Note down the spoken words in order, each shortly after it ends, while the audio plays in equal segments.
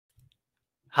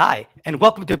Hi, and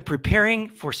welcome to Preparing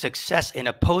for Success in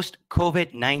a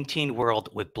Post-COVID-19 World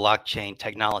with Blockchain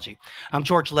Technology. I'm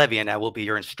George Levy, and I will be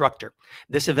your instructor.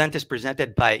 This event is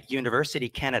presented by University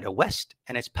Canada West,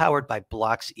 and it's powered by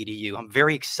Blocks EDU. I'm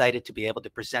very excited to be able to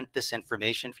present this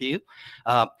information for you.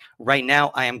 Right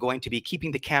now, I am going to be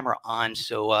keeping the camera on,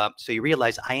 so you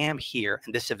realize I am here,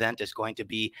 and this event is going to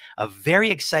be a very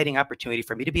exciting opportunity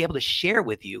for me to be able to share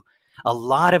with you a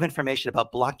lot of information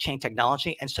about blockchain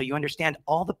technology, and so you understand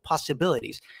all the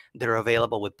possibilities that are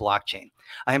available with blockchain.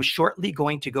 I am shortly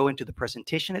going to go into the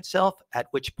presentation itself, at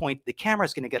which point the camera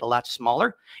is going to get a lot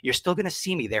smaller. You're still going to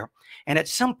see me there. And at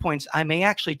some points, I may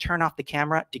actually turn off the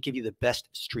camera to give you the best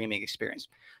streaming experience.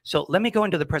 So let me go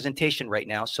into the presentation right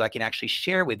now so I can actually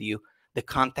share with you the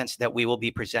contents that we will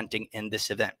be presenting in this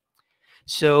event.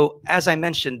 So as I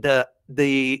mentioned,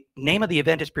 the name of the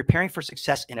event is Preparing for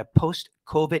Success in a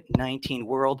Post-COVID-19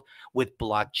 World with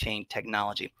Blockchain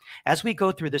Technology. As we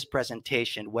go through this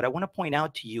presentation, what I want to point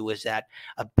out to you is that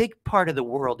a big part of the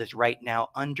world is right now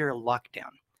under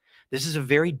lockdown. This is a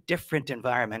very different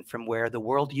environment from where the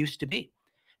world used to be.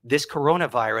 This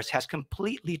coronavirus has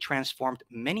completely transformed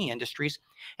many industries,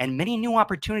 and many new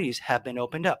opportunities have been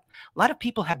opened up. A lot of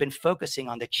people have been focusing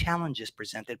on the challenges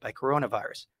presented by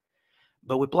coronavirus.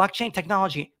 But with blockchain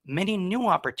technology, many new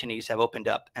opportunities have opened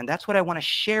up. And that's what I want to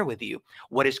share with you,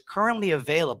 what is currently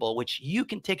available, which you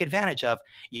can take advantage of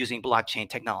using blockchain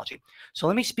technology. So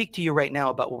let me speak to you right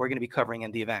now about what we're going to be covering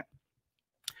in the event.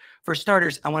 For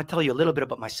starters, I want to tell you a little bit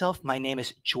about myself. My name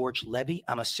is George Levy.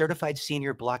 I'm a certified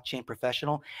senior blockchain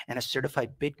professional and a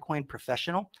certified Bitcoin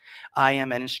professional. I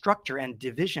am an instructor and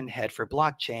division head for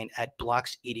blockchain at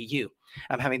Blocks EDU.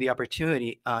 I'm having the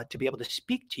opportunity to be able to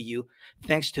speak to you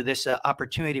thanks to this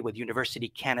opportunity with University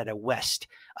Canada West.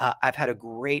 I've had a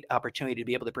great opportunity to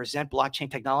be able to present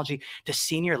blockchain technology to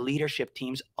senior leadership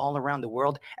teams all around the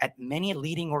world at many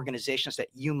leading organizations that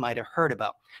you might have heard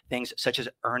about. Things such as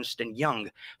Ernst & Young,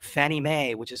 Fannie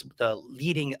Mae, which is the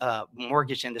leading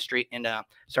mortgage industry in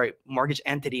mortgage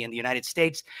entity in the United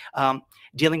States,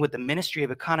 dealing with the Ministry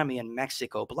of Economy in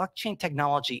Mexico. Blockchain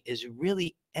technology is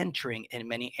really entering in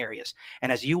many areas. And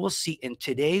as you will see in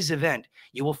today's event,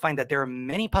 you will find that there are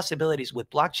many possibilities with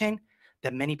blockchain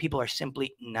that many people are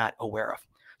simply not aware of.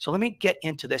 So let me get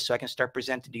into this so I can start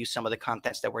presenting to you some of the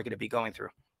contents that we're going to be going through.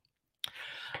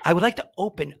 I would like to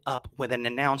open up with an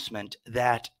announcement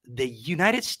that the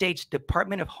United States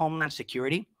Department of Homeland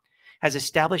Security has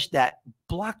established that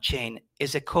blockchain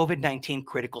is a COVID-19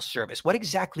 critical service. What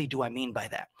exactly do I mean by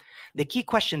that? The key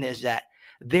question is that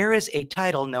there is a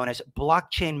title known as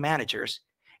blockchain managers,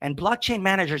 and blockchain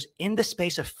managers in the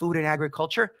space of food and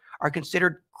agriculture are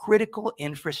considered critical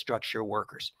infrastructure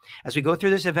workers. As we go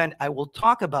through this event, I will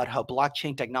talk about how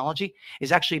blockchain technology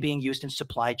is actually being used in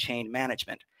supply chain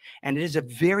management. And it is a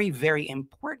very, very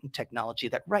important technology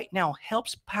that right now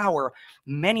helps power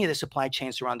many of the supply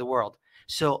chains around the world.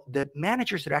 So the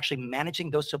managers that are actually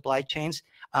managing those supply chains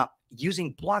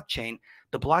using blockchain,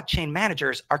 the blockchain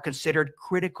managers are considered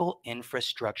critical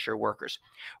infrastructure workers.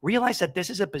 Realize that this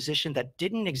is a position that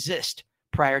didn't exist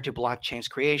prior to blockchain's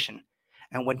creation.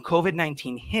 And when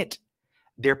COVID-19 hit,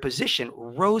 their position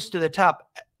rose to the top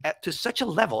to such a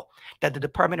level that the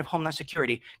Department of Homeland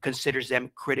Security considers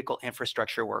them critical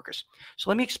infrastructure workers. So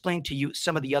let me explain to you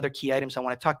some of the other key items I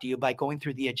want to talk to you by going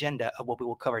through the agenda of what we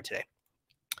will cover today.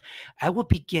 I will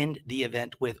begin the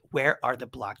event with where are the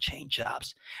blockchain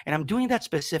jobs? And I'm doing that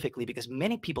specifically because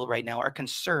many people right now are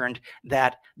concerned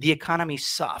that the economy is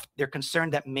soft. They're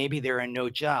concerned that maybe there are no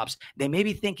jobs. They may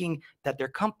be thinking that their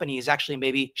company is actually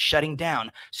maybe shutting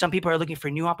down. Some people are looking for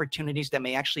new opportunities that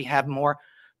may actually have more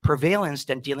prevalence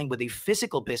than dealing with a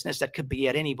physical business that could be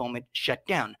at any moment shut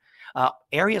down.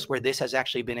 Areas where this has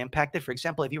actually been impacted, for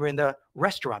example, if you were in the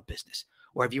restaurant business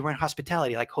or if you were in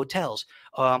hospitality like hotels,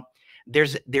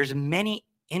 there's many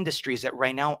industries that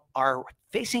right now are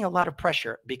facing a lot of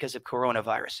pressure because of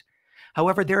coronavirus.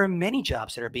 However, there are many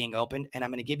jobs that are being opened, and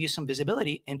I'm going to give you some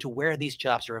visibility into where these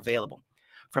jobs are available.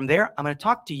 From there, I'm going to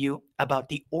talk to you about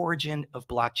the origin of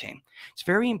blockchain. It's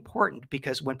very important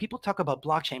because when people talk about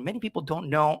blockchain, many people don't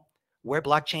know where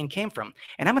blockchain came from.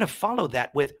 And I'm going to follow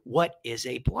that with what is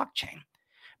a blockchain?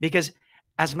 Because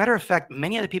as a matter of fact,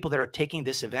 many of the people that are taking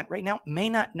this event right now may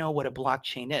not know what a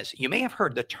blockchain is. You may have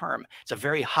heard the term. It's a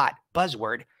very hot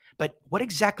buzzword, but what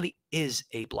exactly is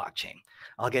a blockchain?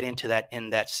 I'll get into that in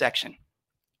that section.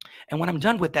 And when I'm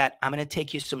done with that, I'm going to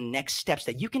take you some next steps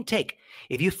that you can take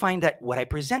if you find that what I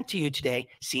present to you today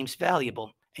seems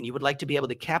valuable and you would like to be able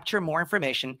to capture more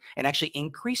information and actually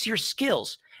increase your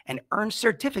skills and earn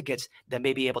certificates that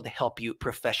may be able to help you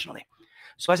professionally.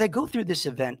 So as I go through this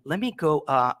event, let me go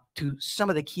to some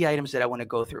of the key items that I want to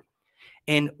go through.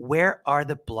 And where are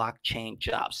the blockchain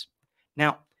jobs?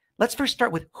 Now, let's first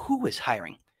start with who is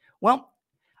hiring. Well,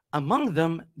 among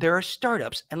them, there are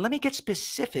startups. And let me get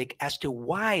specific as to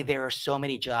why there are so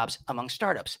many jobs among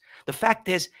startups. The fact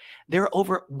is, there are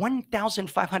over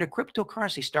 1,500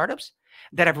 cryptocurrency startups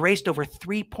that have raised over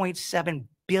 $3.7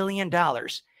 billion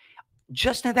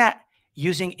just in that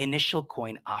using initial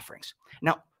coin offerings.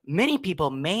 Now, many people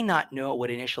may not know what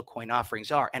initial coin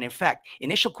offerings are. And in fact,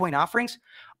 initial coin offerings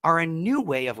are a new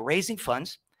way of raising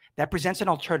funds that presents an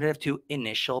alternative to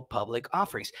initial public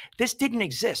offerings. This didn't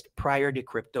exist prior to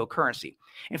cryptocurrency.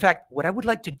 In fact, what I would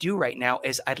like to do right now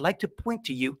is I'd like to point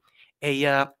to you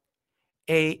a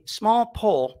small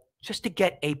poll just to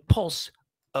get a pulse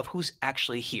of who's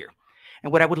actually here.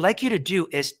 And what I would like you to do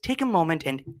is take a moment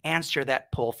and answer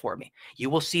that poll for me. You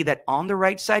will see that on the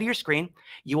right side of your screen,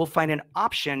 you will find an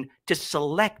option to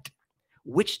select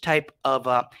which type of,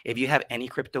 if you have any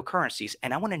cryptocurrencies.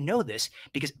 And I want to know this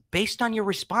because based on your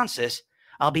responses,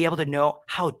 I'll be able to know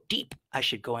how deep I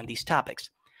should go in these topics.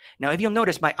 Now, if you'll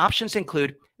notice, my options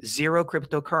include 0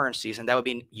 cryptocurrencies, and that would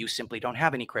mean you simply don't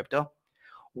have any crypto.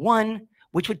 1,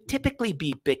 which would typically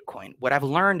be Bitcoin. What I've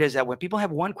learned is that when people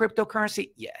have one cryptocurrency,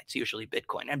 yeah, it's usually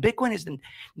Bitcoin. And Bitcoin is the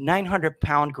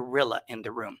 900-pound gorilla in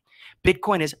the room.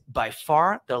 Bitcoin is by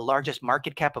far the largest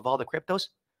market cap of all the cryptos,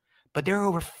 but there are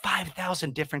over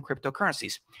 5,000 different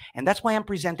cryptocurrencies. And that's why I'm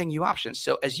presenting you options.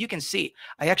 So as you can see,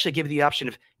 I actually give you the option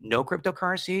of no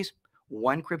cryptocurrencies,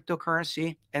 1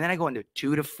 cryptocurrency, and then I go into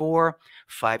 2 to 4,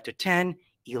 5 to 10,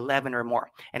 11 or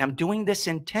more. And I'm doing this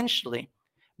intentionally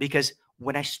because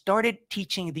when I started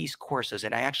teaching these courses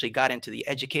and I actually got into the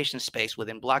education space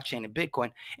within blockchain and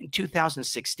Bitcoin in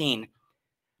 2016,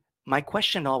 my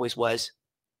question always was,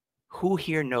 who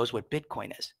here knows what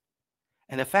Bitcoin is?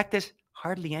 And the fact is,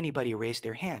 hardly anybody raised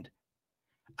their hand.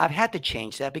 I've had to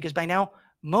change that because by now,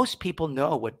 most people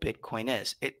know what Bitcoin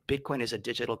is. Bitcoin is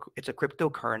it's a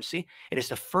cryptocurrency. It is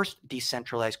the first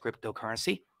decentralized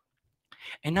cryptocurrency.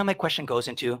 And now my question goes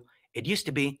into, it used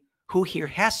to be, who here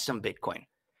has some Bitcoin?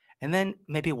 And then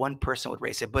maybe one person would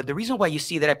raise it. But the reason why you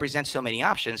see that I present so many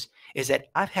options is that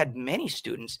I've had many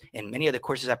students in many of the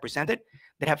courses I presented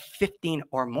that have 15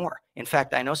 or more. In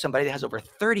fact, I know somebody that has over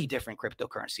 30 different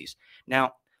cryptocurrencies.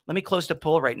 Now, let me close the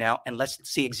poll right now and let's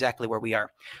see exactly where we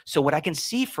are. So what I can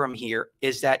see from here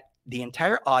is that the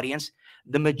entire audience,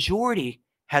 the majority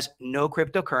has no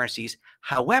cryptocurrencies.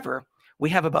 However,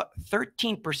 we have about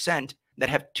 13% that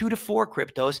have 2 to 4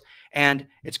 cryptos, and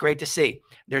it's great to see.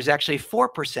 There's actually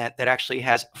 4% that actually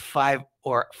has 5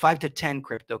 to 10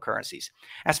 cryptocurrencies.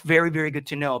 That's very, very good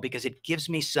to know because it gives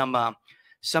me some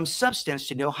substance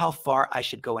to know how far I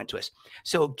should go into this.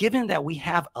 So given that we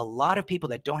have a lot of people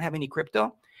that don't have any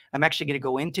crypto, I'm actually going to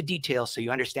go into detail so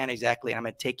you understand exactly, and I'm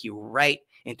going to take you right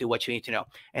into what you need to know.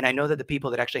 And I know that the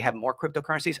people that actually have more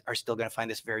cryptocurrencies are still going to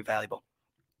find this very valuable.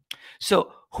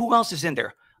 So who else is in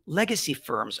there? Legacy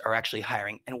firms are actually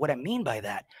hiring. And what I mean by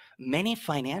that, many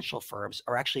financial firms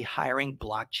are actually hiring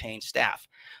blockchain staff.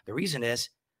 The reason is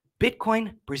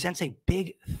Bitcoin presents a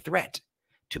big threat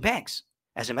to banks.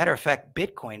 As a matter of fact,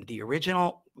 Bitcoin, the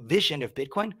original vision of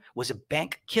Bitcoin was a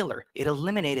bank killer. It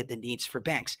eliminated the needs for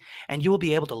banks. And you will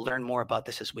be able to learn more about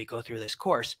this as we go through this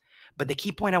course. But the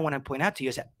key point I want to point out to you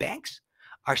is that banks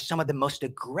are some of the most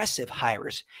aggressive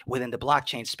hirers within the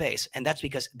blockchain space. And that's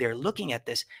because they're looking at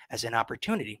this as an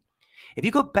opportunity. If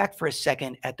you go back for a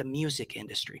second at the music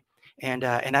industry, and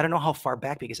I don't know how far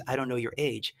back because I don't know your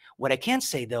age. What I can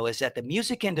say, though, is that the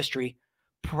music industry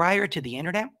prior to the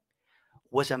internet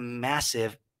was a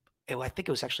massive, I think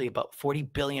it was actually about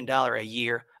 $40 billion a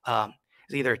year. It's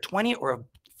either 20 or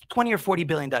 $40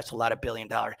 billion. That's a lot of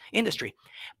billion-dollar industry.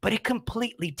 But it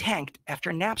completely tanked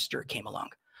after Napster came along.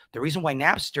 The reason why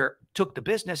Napster took the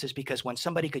business is because when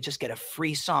somebody could just get a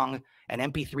free song, an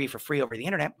MP3 for free over the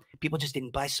internet, people just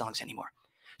didn't buy songs anymore.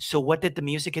 So what did the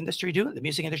music industry do? The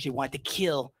music industry wanted to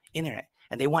kill internet,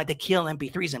 and they wanted to kill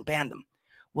MP3s and ban them.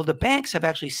 Well, the banks have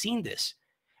actually seen this,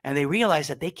 and they realize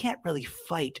that they can't really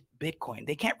fight Bitcoin.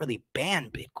 They can't really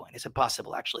ban Bitcoin. It's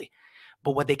impossible, actually.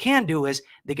 But what they can do is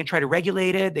they can try to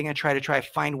regulate it. They're going to try to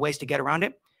find ways to get around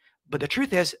it. But the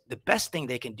truth is, the best thing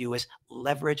they can do is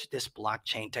leverage this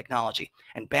blockchain technology.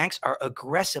 And banks are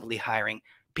aggressively hiring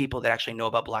people that actually know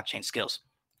about blockchain skills.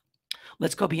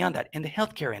 Let's go beyond that. In the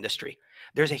healthcare industry,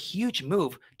 there's a huge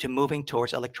move to moving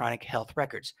towards electronic health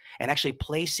records and actually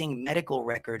placing medical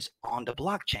records on the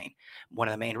blockchain. One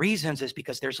of the main reasons is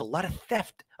because there's a lot of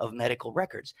theft of medical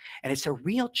records. And it's a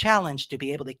real challenge to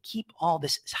be able to keep all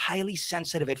this highly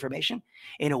sensitive information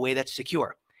in a way that's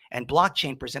secure. And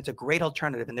blockchain presents a great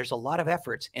alternative. And there's a lot of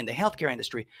efforts in the healthcare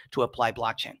industry to apply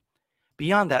blockchain.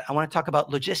 Beyond that, I want to talk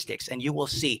about logistics, and you will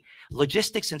see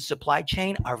logistics and supply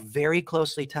chain are very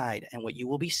closely tied. And what you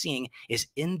will be seeing is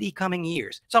in the coming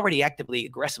years, it's already actively,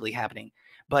 aggressively happening,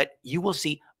 but you will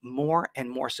see more and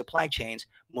more supply chains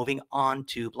moving on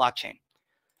to blockchain.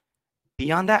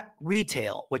 Beyond that,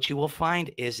 retail, what you will find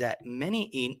is that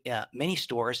many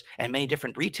stores and many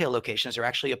different retail locations are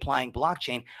actually applying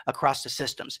blockchain across the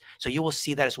systems. So you will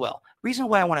see that as well. Reason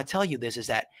why I want to tell you this is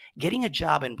that getting a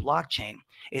job in blockchain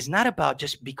is not about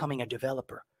just becoming a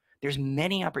developer. There's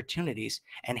many opportunities,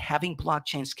 and having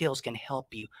blockchain skills can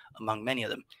help you among many of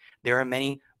them. There are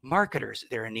many marketers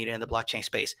that are needed in the blockchain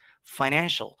space,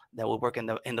 financial that will work in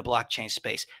the blockchain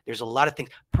space. There's a lot of things,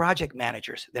 project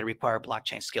managers that require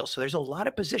blockchain skills. So there's a lot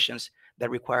of positions that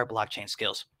require blockchain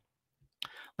skills.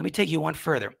 Let me take you one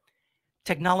further.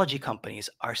 Technology companies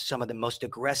are some of the most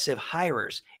aggressive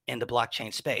hirers in the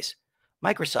blockchain space.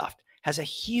 Microsoft has a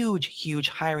huge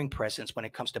hiring presence when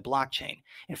it comes to blockchain.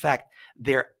 In fact,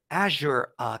 their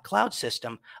Azure cloud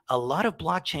system, a lot of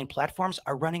blockchain platforms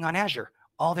are running on Azure.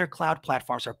 All their cloud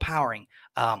platforms are powering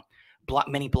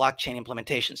many blockchain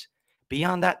implementations.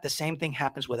 Beyond that, the same thing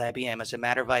happens with IBM. As a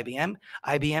matter of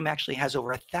IBM actually has over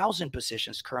 1,000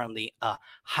 positions currently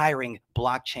hiring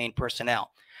blockchain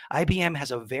personnel. IBM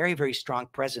has a very strong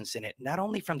presence in it, not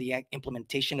only from the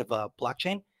implementation of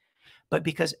blockchain, but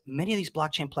because many of these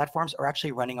blockchain platforms are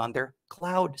actually running on their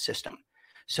cloud system.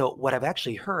 So what I've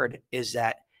actually heard is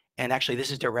that, and actually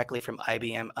this is directly from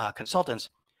IBM consultants,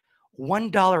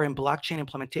 $1 in blockchain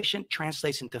implementation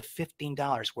translates into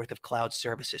 $15 worth of cloud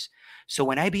services. So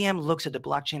when IBM looks at the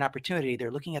blockchain opportunity, they're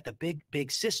looking at the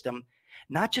big system,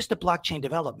 not just the blockchain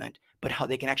development, but how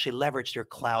they can actually leverage their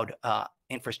cloud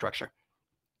infrastructure.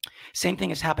 Same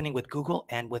thing is happening with Google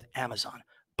and with Amazon.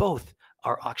 Both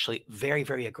are actually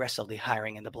very aggressively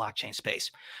hiring in the blockchain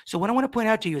space. So what I want to point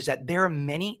out to you is that there are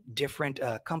many different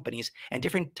companies and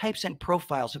different types and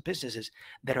profiles of businesses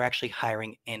that are actually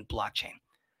hiring in blockchain.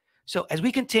 So as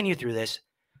we continue through this,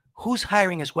 who's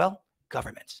hiring as well?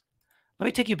 Governments. Let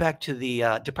me take you back to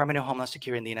the Department of Homeland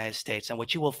Security in the United States. And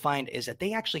what you will find is that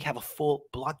they actually have a full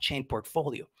blockchain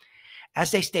portfolio. As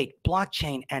they state,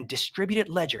 blockchain and distributed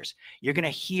ledgers. You're going to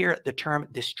hear the term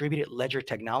distributed ledger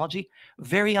technology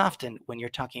very often when you're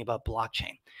talking about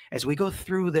blockchain. As we go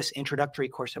through this introductory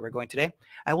course that we're going today,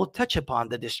 I will touch upon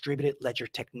the distributed ledger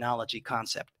technology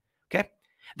concept. Okay?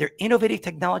 They're innovative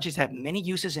technologies that have many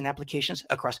uses and applications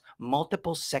across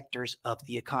multiple sectors of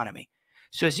the economy.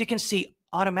 So as you can see,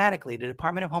 automatically, the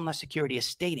Department of Homeland Security is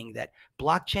stating that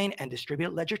blockchain and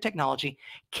distributed ledger technology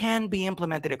can be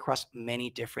implemented across many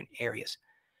different areas.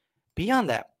 Beyond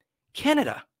that,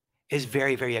 Canada is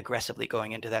very aggressively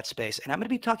going into that space. And I'm going to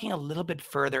be talking a little bit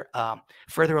further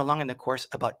along in the course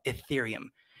about Ethereum.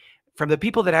 From the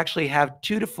people that actually have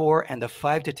 2 to 4 and the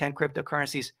 5 to 10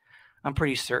 cryptocurrencies, I'm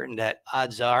pretty certain that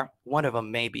odds are one of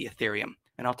them may be Ethereum.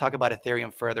 And I'll talk about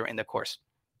Ethereum further in the course.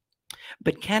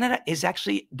 But Canada is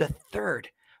actually the third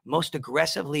most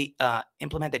aggressively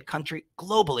implemented country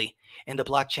globally in the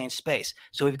blockchain space.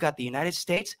 So we've got the United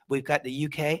States, we've got the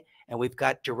UK, and we've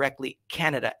got directly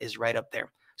Canada is right up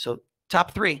there. So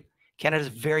top 3, Canada is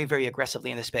very aggressively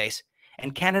in the space.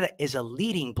 And Canada is a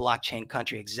leading blockchain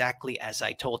country, exactly as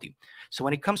I told you. So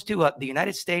when it comes to the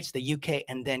United States, the UK,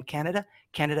 and then Canada,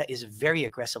 Canada is very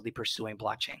aggressively pursuing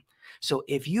blockchain. So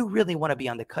if you really want to be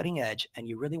on the cutting edge and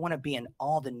you really want to be in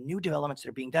all the new developments that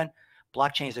are being done,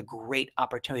 blockchain is a great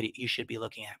opportunity you should be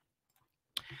looking at.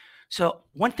 So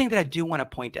one thing that I do want to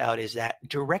point out is that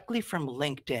directly from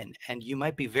LinkedIn, and you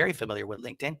might be very familiar with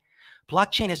LinkedIn,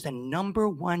 blockchain is the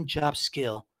 #1 job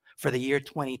skill for the year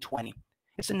 2020.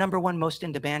 It's the #1 most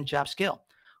in-demand job skill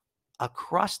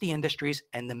across the industries.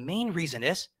 And the main reason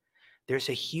is there's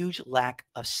a huge lack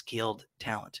of skilled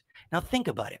talent. Now think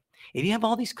about it. If you have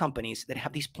all these companies that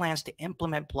have these plans to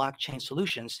implement blockchain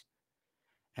solutions,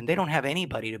 and they don't have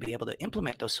anybody to be able to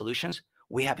implement those solutions,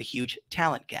 we have a huge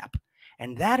talent gap.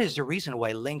 And that is the reason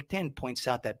why LinkedIn points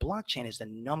out that blockchain is the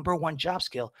 #1 job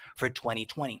skill for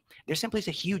 2020. There simply is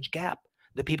a huge gap.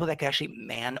 The people that can actually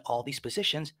man all these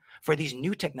positions for these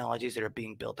new technologies that are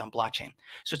being built on blockchain.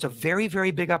 So it's a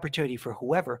very big opportunity for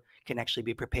whoever can actually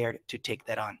be prepared to take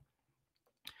that on.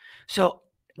 So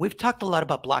we've talked a lot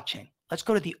about blockchain. Let's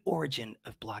go to the origin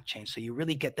of blockchain so you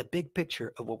really get the big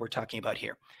picture of what we're talking about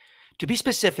here. To be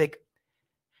specific,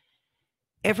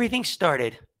 everything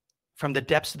started from the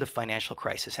depths of the financial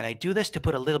crisis. And I do this to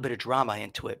put a little bit of drama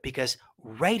into it because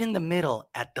right in the middle,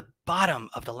 at the bottom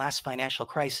of the last financial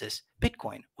crisis,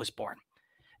 Bitcoin was born.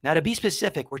 Now, to be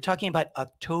specific, we're talking about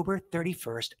October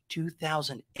 31st,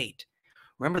 2008.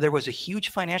 Remember, there was a huge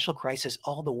financial crisis.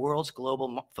 All the world's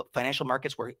global financial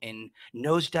markets were in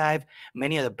nosedive.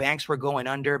 Many of the banks were going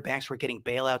under. Banks were getting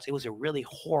bailouts. It was a really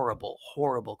horrible,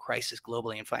 horrible crisis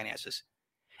globally in finances.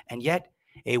 And yet,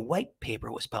 a white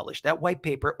paper was published. That white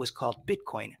paper was called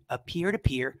Bitcoin, a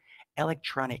peer-to-peer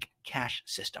electronic cash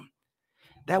system.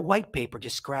 That white paper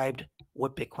described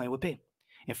what Bitcoin would be.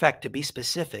 In fact, to be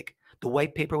specific, the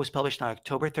white paper was published on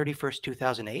October 31st,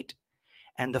 2008.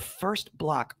 And the first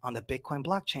block on the Bitcoin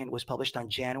blockchain was published on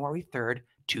January 3rd,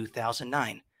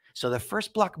 2009. So the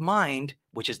first block mined,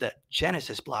 which is the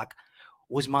Genesis block,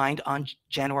 was mined on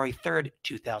January 3rd,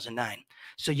 2009.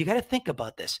 So you got to think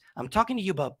about this. I'm talking to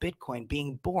you about Bitcoin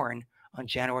being born on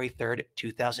January 3rd,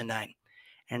 2009.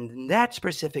 And that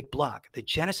specific block, the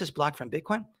Genesis block from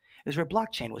Bitcoin, is where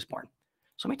blockchain was born.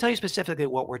 So let me tell you specifically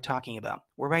what we're talking about.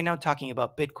 We're right now talking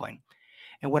about Bitcoin.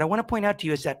 And what I want to point out to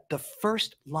you is that the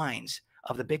first lines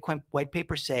of the Bitcoin white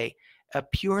paper say a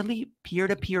purely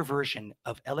peer-to-peer version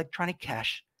of electronic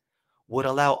cash would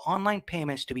allow online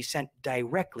payments to be sent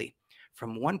directly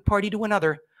from one party to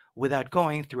another without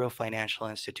going through a financial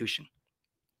institution.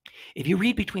 If you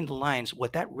read between the lines,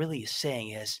 what that really is saying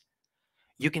is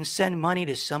you can send money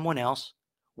to someone else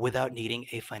without needing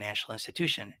a financial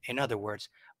institution. In other words,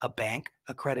 a bank,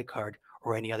 a credit card,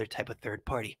 or any other type of third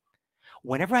party.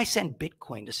 Whenever I send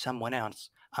Bitcoin to someone else,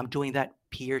 I'm doing that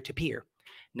peer-to-peer.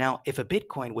 Now, if a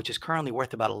Bitcoin, which is currently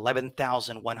worth about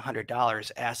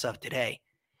 $11,100 as of today,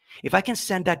 if I can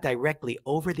send that directly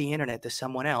over the internet to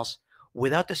someone else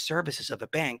without the services of a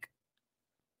bank,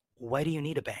 why do you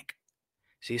need a bank?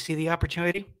 So you see the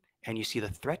opportunity and you see the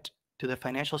threat to the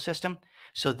financial system.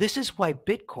 So this is why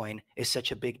Bitcoin is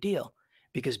such a big deal,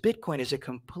 because Bitcoin is a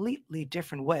completely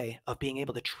different way of being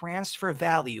able to transfer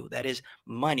value, that is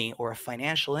money or a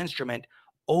financial instrument,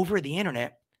 over the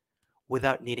internet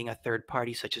without needing a third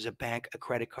party such as a bank, a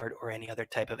credit card, or any other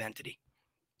type of entity.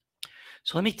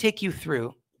 So let me take you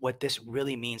through what this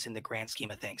really means in the grand scheme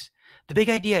of things. The big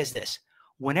idea is this.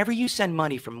 Whenever you send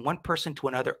money from one person to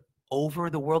another over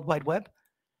the World Wide Web,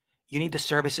 you need the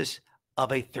services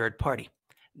of a third party.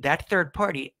 That third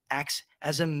party acts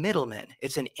as a middleman.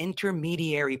 It's an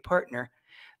intermediary partner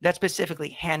that specifically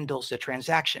handles the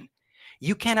transaction.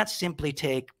 You cannot simply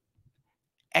take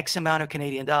X amount of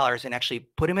Canadian dollars and actually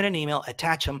put them in an email,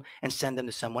 attach them, and send them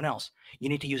to someone else. You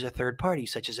need to use a third party,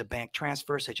 such as a bank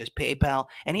transfer, such as PayPal,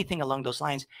 anything along those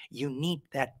lines. You need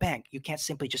that bank. You can't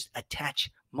simply just attach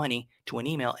money to an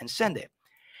email and send it.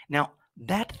 Now,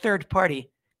 that third party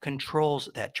controls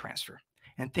that transfer.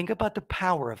 And think about the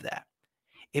power of that.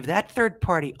 If that third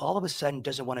party all of a sudden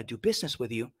doesn't want to do business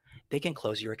with you, they can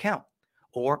close your account,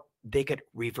 or they could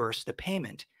reverse the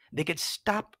payment. They could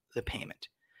stop the payment.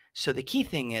 So the key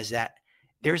thing is that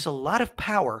there's a lot of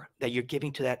power that you're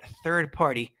giving to that third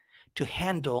party to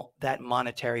handle that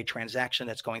monetary transaction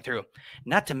that's going through.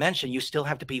 Not to mention, you still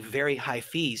have to pay very high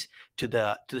fees to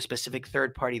the specific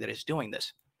third party that is doing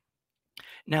this.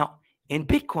 Now, in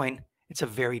Bitcoin, it's a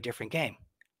very different game.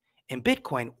 In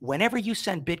Bitcoin, whenever you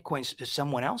send Bitcoins to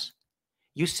someone else,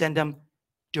 you send them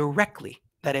directly.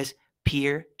 That is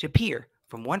peer to peer,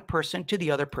 from one person to the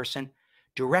other person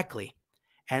directly.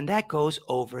 And that goes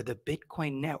over the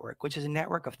Bitcoin network, which is a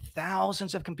network of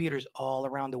thousands of computers all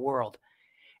around the world.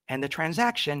 And the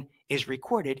transaction is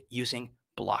recorded using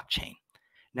blockchain.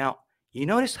 Now, you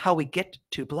notice how we get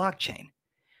to blockchain.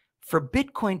 For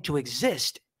Bitcoin to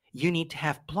exist, you need to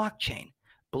have blockchain.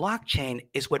 Blockchain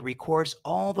is what records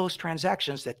all those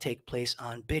transactions that take place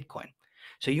on Bitcoin.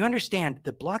 So you understand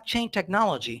the blockchain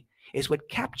technology is what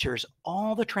captures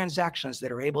all the transactions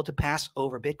that are able to pass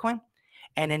over Bitcoin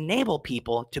and enable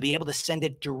people to be able to send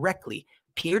it directly,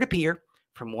 peer-to-peer,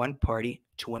 from one party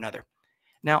to another.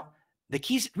 Now, the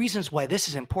key reasons why this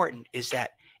is important is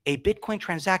that a Bitcoin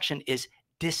transaction is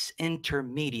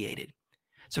disintermediated.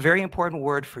 It's a very important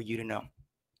word for you to know.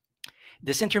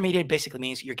 Disintermediated basically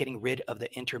means you're getting rid of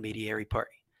the intermediary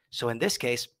party. So in this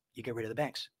case, you get rid of the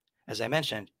banks. As I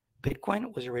mentioned,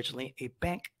 Bitcoin was originally a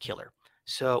bank killer.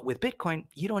 So with Bitcoin,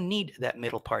 you don't need that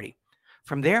middle party.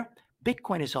 From there,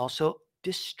 Bitcoin is also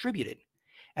distributed.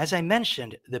 As I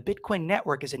mentioned, the Bitcoin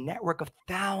network is a network of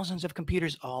thousands of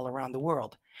computers all around the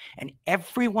world. And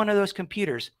every one of those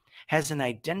computers has an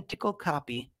identical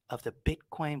copy of the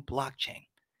Bitcoin blockchain.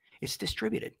 It's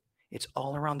distributed. It's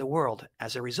all around the world.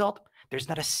 As a result, there's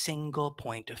not a single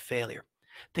point of failure.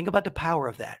 Think about the power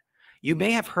of that. You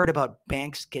may have heard about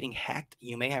banks getting hacked.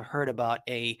 You may have heard about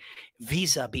a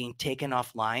Visa being taken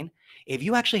offline. If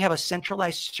you actually have a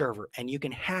centralized server and you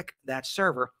can hack that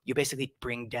server, you basically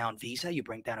bring down Visa, you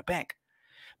bring down a bank.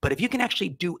 But if you can actually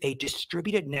do a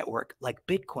distributed network like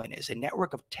Bitcoin is, a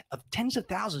network of tens of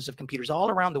thousands of computers all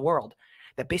around the world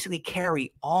that basically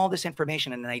carry all this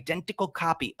information in an identical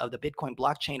copy of the Bitcoin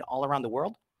blockchain all around the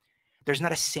world, there's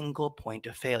not a single point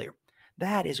of failure.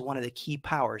 That is one of the key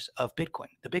powers of Bitcoin.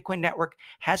 The Bitcoin network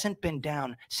hasn't been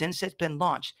down since it's been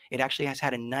launched. It actually has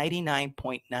had a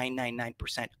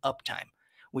 99.999% uptime,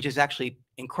 which is actually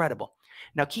incredible.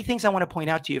 Now, key things I want to point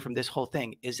out to you from this whole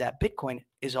thing is that Bitcoin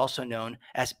is also known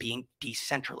as being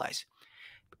decentralized.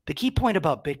 The key point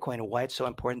about Bitcoin and why it's so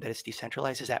important that it's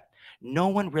decentralized is that no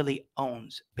one really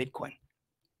owns Bitcoin.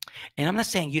 And I'm not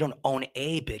saying you don't own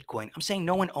a Bitcoin. I'm saying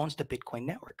no one owns the Bitcoin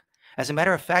network. As a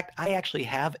matter of fact, I actually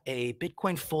have a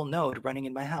Bitcoin full node running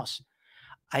in my house.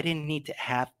 I didn't need to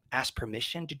ask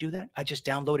permission to do that. I just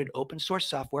downloaded open source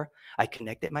software. I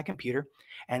connected my computer,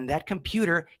 and that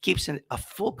computer keeps a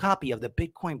full copy of the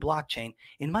Bitcoin blockchain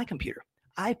in my computer.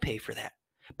 I pay for that.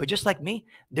 But just like me,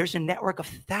 there's a network of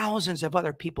thousands of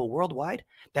other people worldwide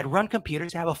that run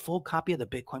computers that have a full copy of the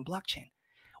Bitcoin blockchain.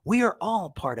 We are all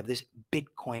part of this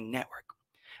Bitcoin network.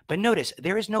 But notice,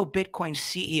 there is no Bitcoin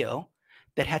CEO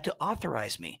that had to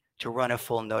authorize me to run a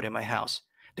full node in my house.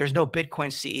 There's no Bitcoin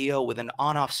CEO with an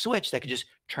on-off switch that could just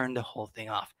turn the whole thing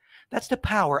off. That's the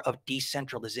power of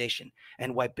decentralization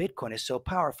and why Bitcoin is so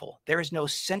powerful. There is no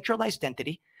centralized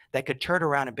entity that could turn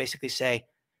around and basically say,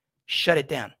 shut it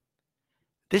down.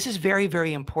 This is very,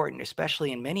 very important,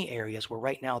 especially in many areas where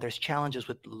right now there's challenges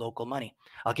with local money.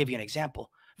 I'll give you an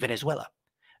example. Venezuela.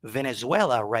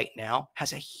 Venezuela right now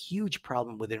has a huge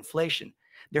problem with inflation.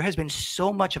 There has been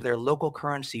so much of their local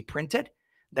currency printed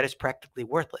that it's practically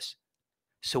worthless.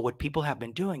 So what people have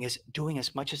been doing is doing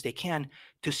as much as they can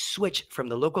to switch from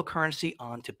the local currency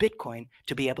onto Bitcoin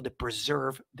to be able to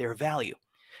preserve their value.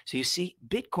 So you see,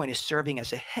 Bitcoin is serving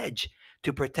as a hedge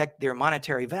to protect their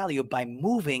monetary value by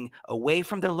moving away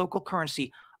from their local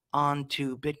currency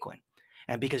onto Bitcoin.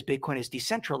 And because Bitcoin is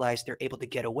decentralized, they're able to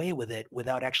get away with it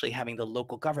without actually having the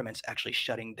local governments actually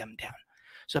shutting them down.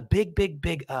 So a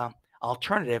big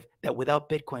alternative that without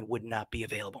Bitcoin would not be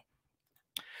available.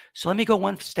 So let me go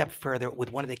one step further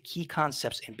with one of the key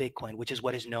concepts in Bitcoin, which is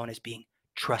what is known as being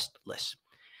trustless.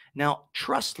 Now,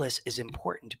 trustless is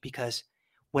important because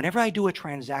whenever I do a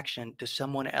transaction to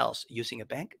someone else using a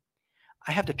bank,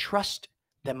 I have to trust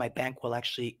that my bank will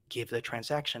actually give the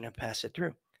transaction and pass it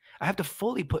through. I have to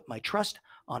fully put my trust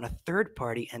on a third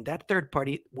party, and that third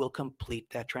party will complete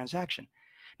that transaction.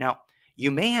 Now,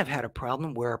 you may have had a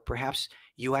problem where perhaps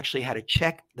you actually had a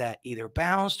check that either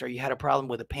bounced or you had a problem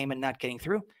with a payment not getting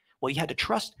through. Well, you had to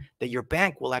trust that your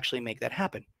bank will actually make that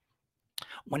happen.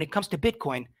 When it comes to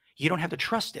Bitcoin, you don't have to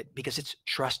trust it because it's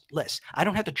trustless. I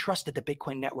don't have to trust that the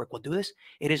Bitcoin network will do this.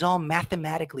 It is all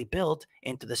mathematically built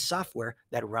into the software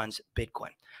that runs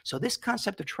Bitcoin. So this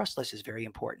concept of trustless is very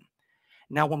important.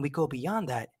 Now, when we go beyond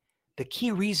that, the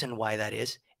key reason why that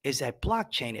is that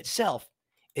blockchain itself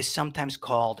is sometimes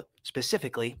called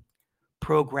specifically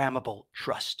programmable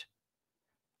trust.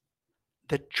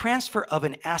 The transfer of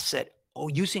an asset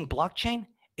using blockchain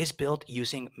is built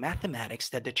using mathematics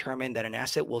that determine that an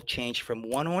asset will change from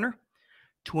one owner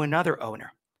to another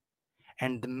owner.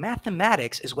 And the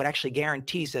mathematics is what actually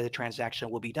guarantees that the transaction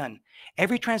will be done.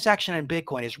 Every transaction in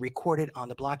Bitcoin is recorded on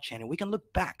the blockchain, and we can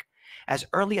look back as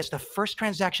early as the first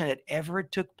transaction that ever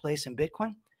took place in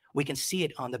Bitcoin. We can see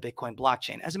it on the Bitcoin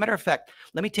blockchain. As a matter of fact,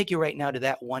 let me take you right now to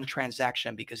that one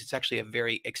transaction because it's actually a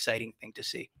very exciting thing to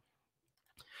see.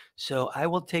 So I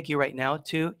will take you right now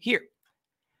to here.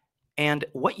 And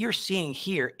what you're seeing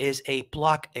here is a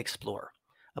block explorer.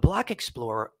 A block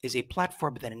explorer is a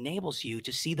platform that enables you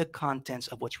to see the contents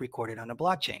of what's recorded on a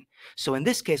blockchain. So in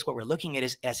this case, what we're looking at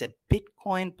is as a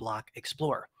Bitcoin block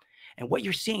explorer. And what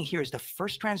you're seeing here is the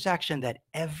first transaction that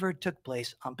ever took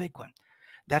place on Bitcoin.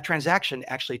 That transaction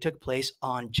actually took place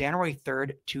on January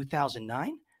 3rd,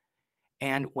 2009.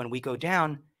 And when we go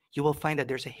down, you will find that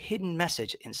there's a hidden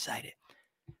message inside it.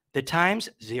 The Times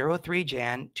 03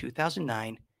 Jan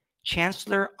 2009,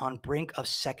 Chancellor on brink of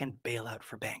second bailout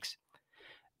for banks.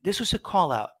 This was a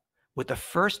call out with the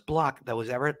first block that was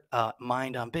ever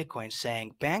mined on Bitcoin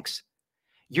saying, banks,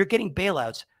 you're getting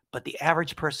bailouts, but the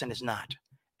average person is not.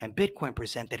 And Bitcoin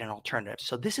presented an alternative.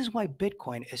 So this is why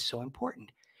Bitcoin is so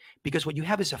important, because what you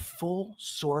have is a full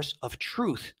source of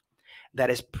truth that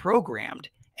is programmed,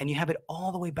 and you have it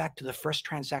all the way back to the first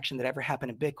transaction that ever happened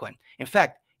in Bitcoin. In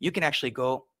fact, you can actually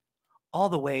go all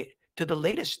the way to the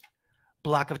latest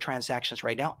block of transactions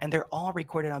right now, and they're all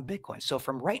recorded on Bitcoin. So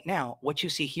from right now, what you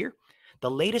see here,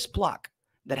 the latest block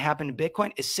that happened in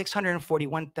Bitcoin is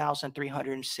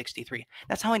 641,363.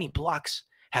 That's how many blocks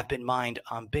have been mined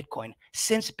on Bitcoin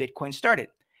since Bitcoin started.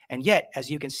 And yet, as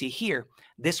you can see here,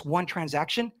 this one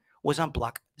transaction was on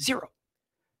block 0.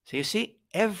 So you see,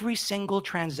 every single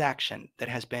transaction that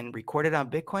has been recorded on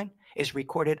Bitcoin is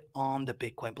recorded on the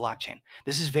Bitcoin blockchain.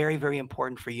 This is very, very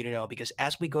important for you to know, because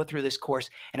as we go through this course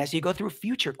and as you go through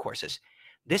future courses,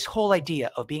 this whole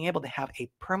idea of being able to have a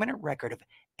permanent record of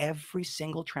every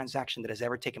single transaction that has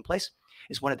ever taken place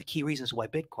is one of the key reasons why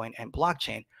Bitcoin and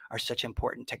blockchain are such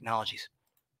important technologies.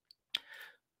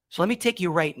 So let me take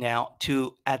you right now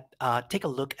to take a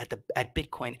look at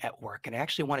Bitcoin at work. And I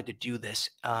actually wanted to do this.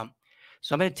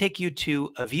 So I'm going to take you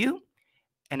to a view,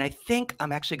 and I think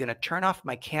I'm actually going to turn off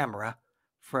my camera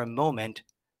for a moment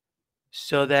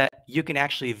so that you can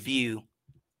actually view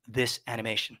this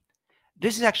animation.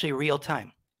 This is actually real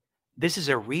time. This is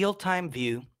a real-time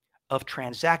view of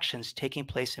transactions taking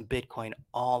place in Bitcoin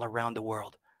all around the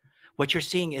world. What you're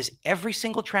seeing is every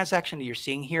single transaction that you're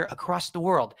seeing here across the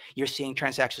world. You're seeing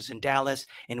transactions in Dallas,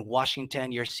 in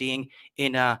Washington, you're seeing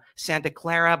in Santa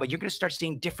Clara, but you're going to start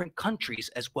seeing different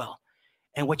countries as well.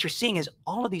 And what you're seeing is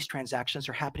all of these transactions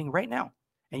are happening right now,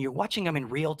 and you're watching them in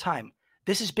real time.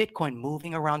 This is Bitcoin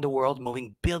moving around the world,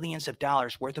 moving billions of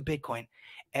dollars worth of Bitcoin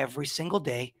every single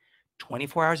day,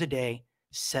 24 hours a day,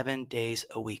 7 days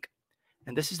a week.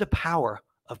 And this is the power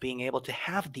of being able to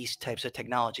have these types of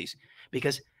technologies,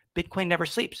 because Bitcoin never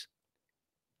sleeps.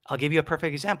 I'll give you a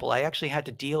perfect example. I actually had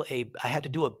to do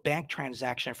a bank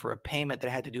transaction for a payment that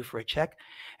I had to do for a check,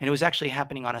 and it was actually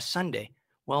happening on a Sunday.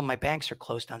 Well, my banks are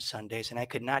closed on Sundays, and I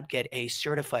could not get a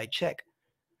certified check.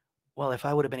 Well, if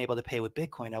I would have been able to pay with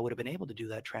Bitcoin, I would have been able to do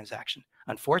that transaction.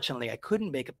 Unfortunately, I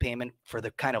couldn't make a payment for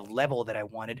the kind of level that I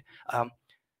wanted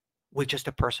with just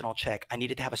a personal check. I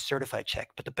needed to have a certified check,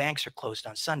 but the banks are closed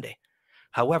on Sunday.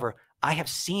 However, I have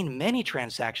seen many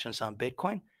transactions on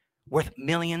Bitcoin worth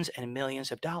millions and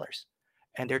millions of dollars,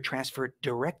 and they're transferred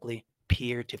directly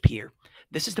peer-to-peer.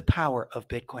 This is the power of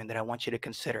Bitcoin that I want you to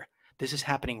consider. This is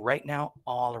happening right now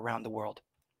all around the world.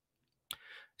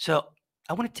 So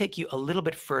I want to take you a little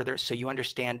bit further so you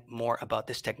understand more about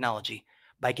this technology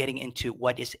by getting into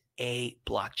what is a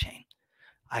blockchain.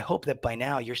 I hope that by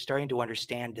now you're starting to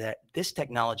understand that this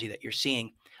technology that you're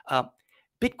seeing,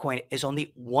 Bitcoin is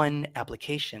only one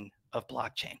application of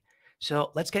blockchain.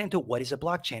 So let's get into what is a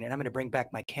blockchain. And I'm going to bring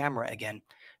back my camera again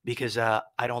because I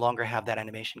no longer have that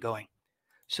animation going.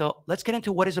 So let's get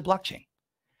into what is a blockchain.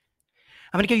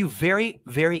 I'm going to give you very,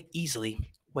 very easily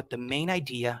what the main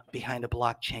idea behind a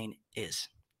blockchain is.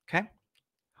 Okay?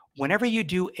 Whenever you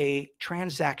do a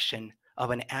transaction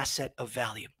of an asset of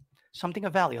value, something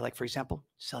of value, like for example,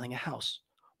 selling a house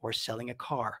or selling a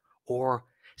car or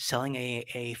selling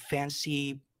a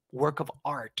fancy work of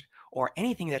art or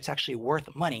anything that's actually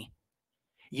worth money,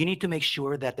 you need to make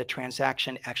sure that the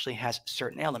transaction actually has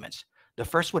certain elements. The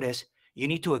first one is you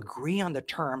need to agree on the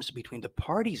terms between the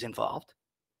parties involved.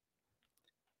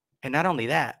 And not only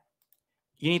that,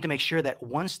 you need to make sure that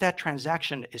once that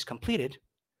transaction is completed,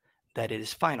 that it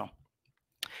is final.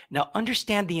 Now,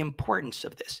 understand the importance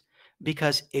of this,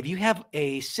 because if you have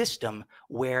a system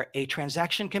where a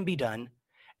transaction can be done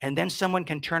and then someone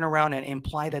can turn around and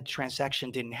imply that the transaction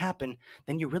didn't happen,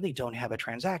 then you really don't have a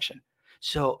transaction.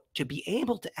 So to be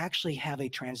able to actually have a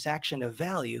transaction of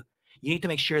value, you need to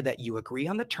make sure that you agree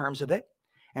on the terms of it.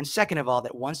 And second of all,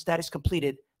 that once that is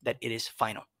completed, that it is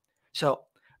final. So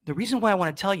the reason why I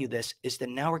want to tell you this is that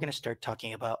now we're going to start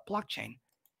talking about blockchain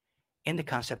in the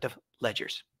concept of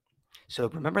ledgers. So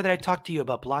remember that I talked to you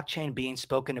about blockchain being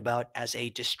spoken about as a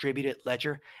distributed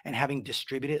ledger and having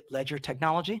distributed ledger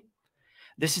technology?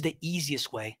 This is the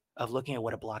easiest way of looking at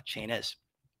what a blockchain is.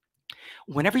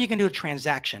 Whenever you can do a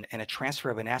transaction and a transfer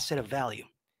of an asset of value,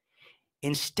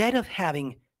 instead of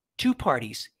having two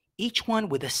parties, each one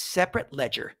with a separate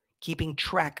ledger, keeping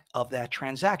track of that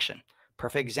transaction.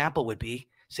 Perfect example would be,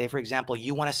 say, for example,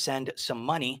 you want to send some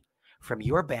money from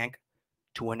your bank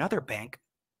to another bank.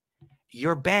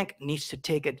 Your bank needs to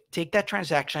take that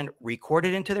transaction, record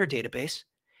it into their database,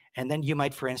 and then you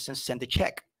might, for instance, send a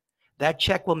check. That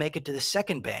check will make it to the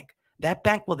second bank. That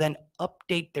bank will then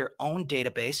update their own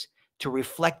database to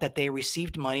reflect that they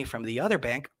received money from the other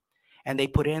bank, and they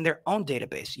put it in their own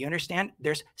database. You understand?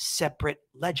 There's separate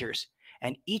ledgers,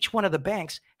 and each one of the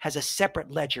banks has a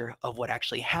separate ledger of what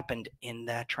actually happened in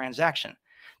that transaction.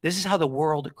 This is how the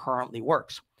world currently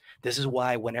works. This is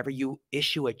why whenever you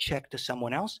issue a check to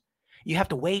someone else, you have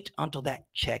to wait until that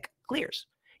check clears.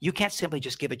 You can't simply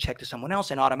just give a check to someone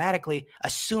else and automatically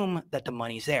assume that the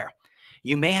money's there.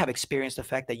 You may have experienced the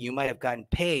fact that you might have gotten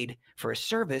paid for a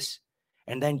service,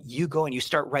 and then you go and you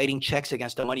start writing checks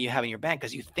against the money you have in your bank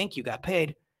because you think you got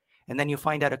paid, and then you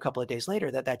find out a couple of days later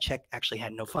that that check actually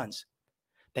had no funds.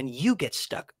 then you get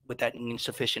stuck with that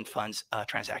insufficient funds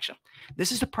transaction.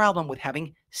 This is the problem with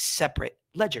having separate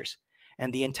ledgers.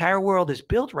 And the entire world is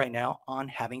built right now on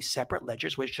having separate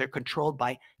ledgers, which are controlled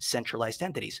by centralized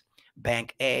entities.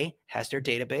 Bank A has their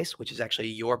database, which is actually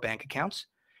your bank accounts.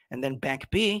 And then Bank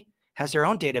B has their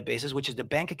own databases, which is the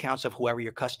bank accounts of whoever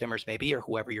your customers may be or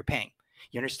whoever you're paying.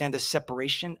 You understand the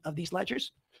separation of these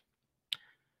ledgers?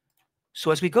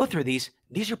 So as we go through these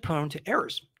are prone to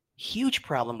errors. Huge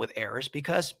problem with errors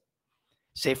because,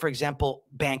 say, for example,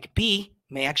 Bank B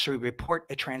may actually report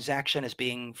a transaction as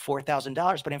being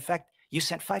 $4,000, but in fact, you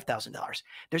sent $5,000.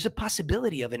 There's a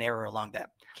possibility of an error along that.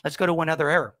 Let's go to one other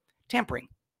error, tampering.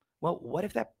 Well, what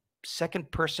if that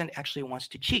second person actually wants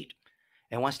to cheat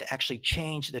and wants to actually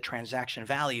change the transaction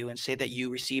value and say that you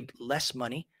received less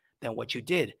money than what you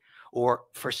did, or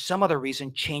for some other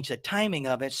reason, change the timing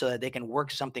of it so that they can work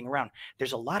something around?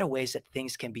 There's a lot of ways that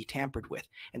things can be tampered with.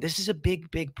 And this is a big,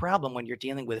 big problem when you're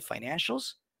dealing with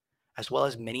financials, as well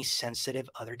as many sensitive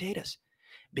other datas,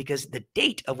 because the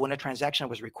date of when a transaction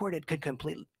was recorded could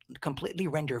completely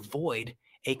render void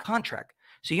a contract.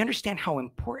 So you understand how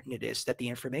important it is that the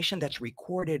information that's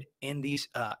recorded in these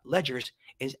ledgers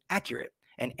is accurate.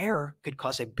 An error could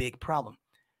cause a big problem.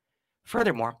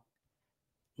 Furthermore,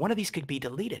 one of these could be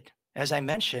deleted. As I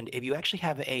mentioned, if you actually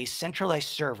have a centralized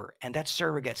server and that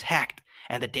server gets hacked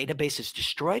and the database is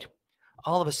destroyed,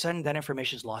 all of a sudden that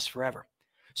information is lost forever.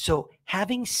 So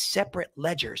having separate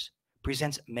ledgers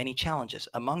presents many challenges,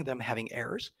 among them having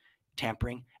errors,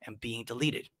 tampering, and being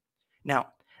deleted. Now,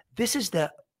 this is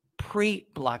the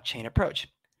pre-blockchain approach.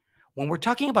 When we're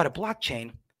talking about a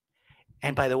blockchain,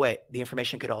 and by the way, the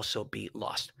information could also be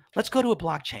lost. Let's go to a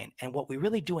blockchain. And what we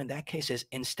really do in that case is,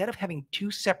 instead of having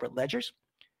two separate ledgers,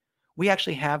 we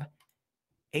actually have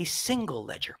a single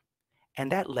ledger,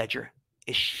 and that ledger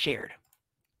is shared.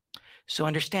 So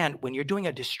understand, when you're doing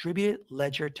a distributed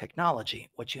ledger technology,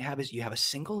 what you have is you have a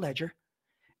single ledger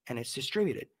and it's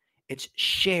distributed. It's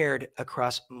shared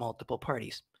across multiple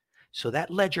parties. So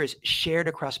that ledger is shared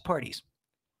across parties.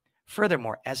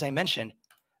 Furthermore, as I mentioned,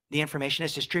 the information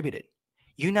is distributed.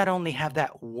 You not only have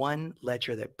that one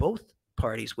ledger that both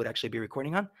parties would actually be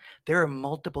recording on, there are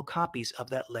multiple copies of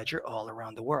that ledger all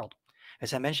around the world.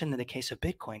 As I mentioned in the case of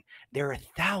Bitcoin, there are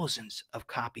thousands of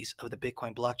copies of the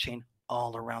Bitcoin blockchain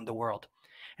all around the world.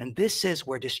 And this is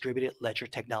where distributed ledger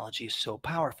technology is so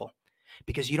powerful,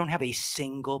 because you don't have a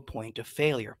single point of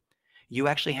failure. You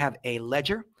actually have a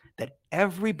ledger that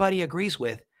everybody agrees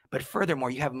with, but furthermore,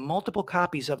 you have multiple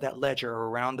copies of that ledger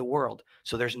around the world,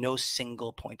 so there's no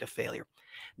single point of failure.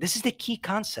 This is the key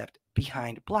concept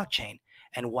behind blockchain,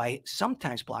 and why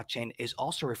sometimes blockchain is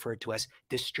also referred to as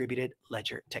distributed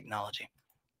ledger technology.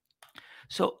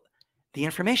 So the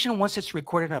information, once it's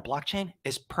recorded on a blockchain,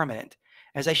 is permanent.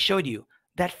 As I showed you,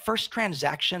 that first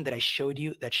transaction that I showed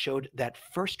you that showed that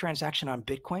first transaction on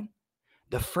Bitcoin,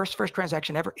 the first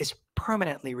transaction ever, is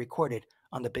permanently recorded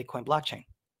on the Bitcoin blockchain.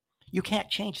 You can't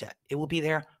change that. It will be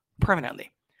there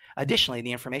permanently. Additionally,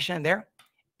 the information in there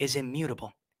is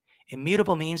immutable.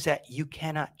 Immutable means that you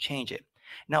cannot change it.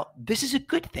 Now, this is a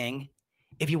good thing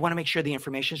if you want to make sure the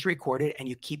information is recorded and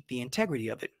you keep the integrity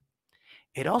of it.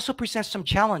 It also presents some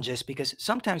challenges because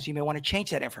sometimes you may want to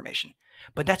change that information,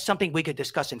 but that's something we could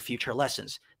discuss in future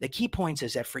lessons. The key points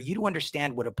is that for you to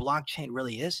understand what a blockchain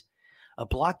really is, a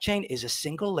blockchain is a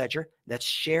single ledger that's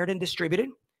shared and distributed,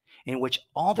 in which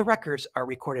all the records are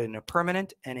recorded in a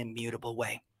permanent and immutable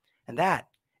way. And that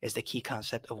is the key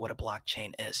concept of what a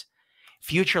blockchain is.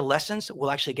 Future lessons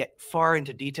will actually get far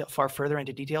further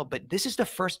into detail, but this is the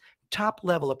first top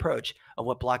level approach of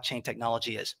what blockchain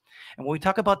technology is. And when we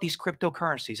talk about these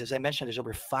cryptocurrencies, as I mentioned, there's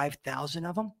over 5,000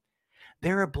 of them.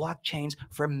 There are blockchains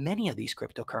for many of these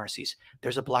cryptocurrencies.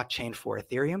 There's a blockchain for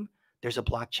Ethereum. There's a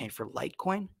blockchain for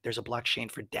Litecoin. There's a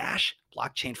blockchain for Dash,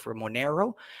 blockchain for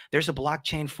Monero. There's a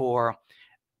blockchain for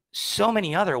so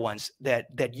many other ones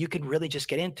that you can really just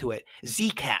get into it.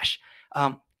 Zcash.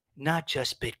 Not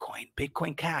just Bitcoin,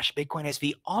 Bitcoin Cash, Bitcoin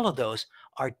SV, all of those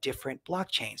are different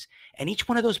blockchains. And each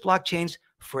one of those blockchains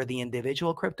for the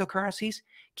individual cryptocurrencies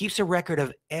keeps a record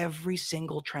of every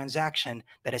single transaction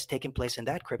that has taken place in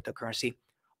that cryptocurrency,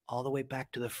 all the way back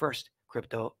to the first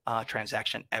crypto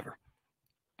transaction ever.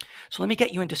 So let me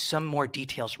get you into some more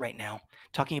details right now,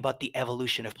 talking about the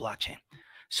evolution of blockchain.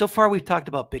 So far, we've talked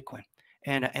about Bitcoin.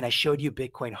 And I showed you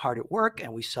Bitcoin hard at work,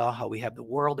 and we saw how we have the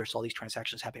world. There's all these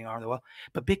transactions happening around the world.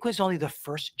 But Bitcoin is only the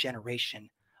first generation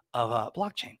of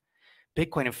blockchain.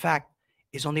 Bitcoin, in fact,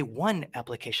 is only one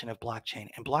application of blockchain.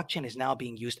 And blockchain is now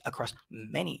being used across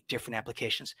many different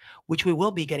applications, which we will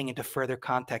be getting into further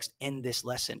context in this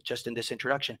lesson, just in this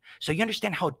introduction. So you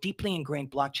understand how deeply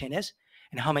ingrained blockchain is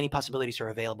and how many possibilities are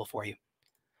available for you.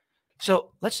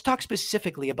 So let's talk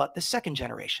specifically about the second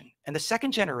generation. And the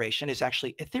second generation is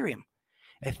actually Ethereum.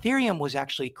 Ethereum was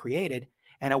actually created,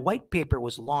 and a white paper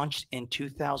was launched in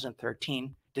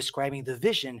 2013 describing the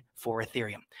vision for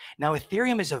Ethereum. Now,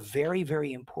 Ethereum is a very,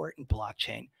 very important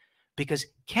blockchain because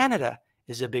Canada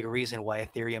is a big reason why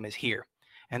Ethereum is here.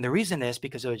 And the reason is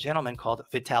because of a gentleman called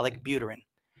Vitalik Buterin.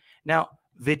 Now,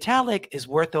 Vitalik is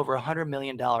worth over $100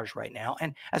 million right now.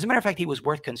 And as a matter of fact, he was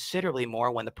worth considerably more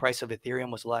when the price of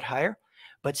Ethereum was a lot higher.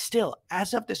 But still,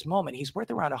 as of this moment, he's worth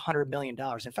around $100 million.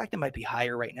 In fact, it might be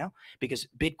higher right now because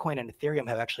Bitcoin and Ethereum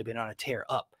have actually been on a tear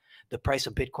up. The price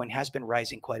of Bitcoin has been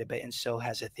rising quite a bit, and so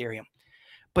has Ethereum.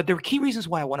 But the key reasons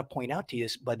why I want to point out to you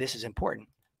is why this is important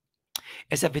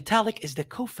is that Vitalik is the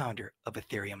co-founder of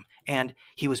Ethereum. And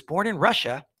he was born in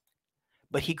Russia,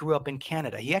 but he grew up in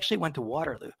Canada. He actually went to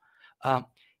Waterloo.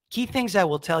 Key things I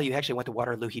will tell you, he actually went to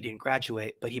Waterloo. He didn't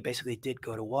graduate, but he basically did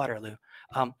go to Waterloo.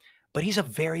 But he's a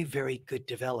very, very good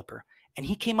developer. And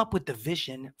he came up with the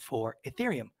vision for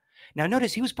Ethereum. Now,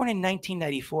 notice he was born in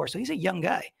 1994, so he's a young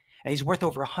guy. And he's worth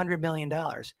over $100 million.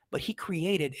 But he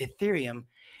created Ethereum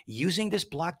using this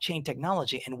blockchain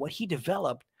technology. And what he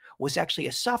developed was actually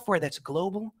a software that's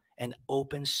global and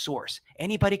open source.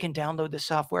 Anybody can download the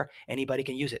software. Anybody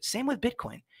can use it. Same with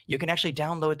Bitcoin. You can actually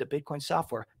download the Bitcoin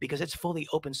software because it's fully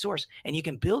open source and you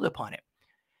can build upon it.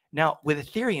 Now, with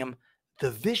Ethereum,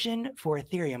 the vision for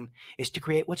Ethereum is to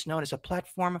create what's known as a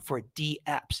platform for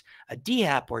dApps. A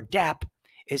dApp or dApp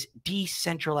is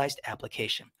decentralized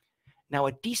application. Now,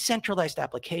 a decentralized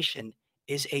application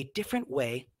is a different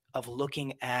way of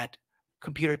looking at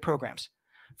computer programs.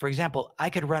 For example, I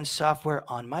could run software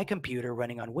on my computer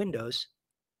running on Windows,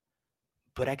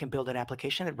 but I can build an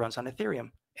application that runs on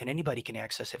Ethereum, and anybody can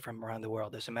access it from around the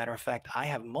world. As a matter of fact, I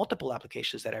have multiple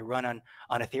applications that I run on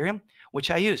Ethereum,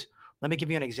 which I use. Let me give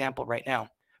you an example right now.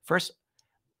 First,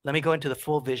 let me go into the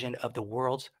full vision of the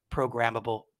world's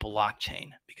programmable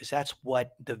blockchain, because that's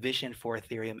what the vision for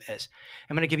Ethereum is.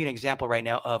 I'm going to give you an example right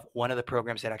now of one of the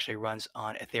programs that actually runs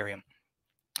on Ethereum.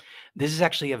 This is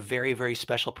actually a very, very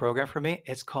special program for me.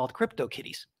 It's called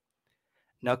CryptoKitties.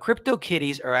 Now,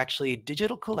 CryptoKitties are actually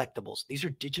digital collectibles. These are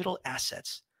digital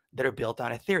assets that are built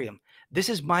on Ethereum. This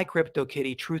is my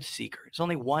CryptoKitty Truth Seeker. It's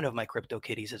only one of my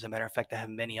CryptoKitties. As a matter of fact, I have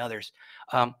many others.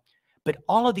 But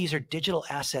all of these are digital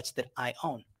assets that I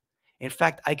own. In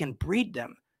fact, I can breed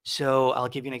them. So I'll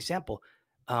give you an example.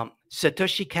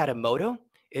 Satoshi Katamoto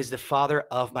is the father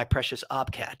of my precious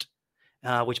Obcat,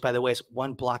 which, by the way, is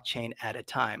one blockchain at a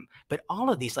time. But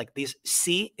all of these, like these,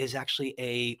 C is actually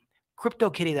a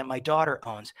CryptoKitty that my daughter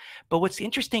owns. But what's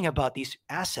interesting about these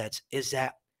assets is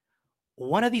that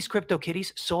one of these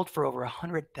CryptoKitties sold for over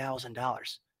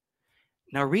 $100,000.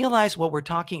 Now realize what we're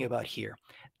talking about here.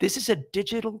 This is a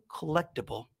digital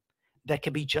collectible that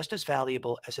can be just as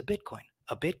valuable as a Bitcoin.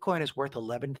 A Bitcoin is worth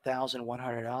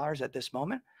 $11,100 at this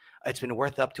moment. It's been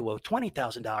worth up to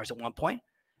 $20,000 at one point.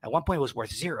 At one point, it was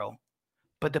worth zero.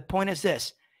 But the point is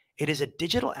this. It is a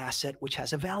digital asset which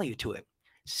has a value to it.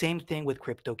 Same thing with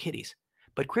CryptoKitties.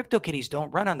 But CryptoKitties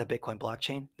don't run on the Bitcoin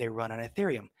blockchain. They run on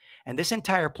Ethereum. And this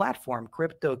entire platform,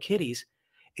 CryptoKitties,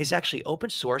 is actually open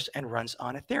source and runs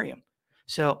on Ethereum.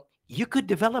 So you could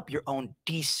develop your own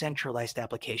decentralized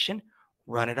application,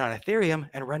 run it on Ethereum,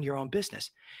 and run your own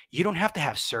business. You don't have to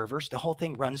have servers. The whole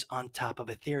thing runs on top of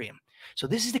Ethereum. So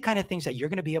this is the kind of things that you're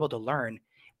going to be able to learn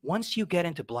once you get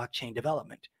into blockchain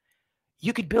development.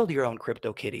 You could build your own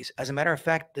CryptoKitties. As a matter of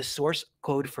fact, the source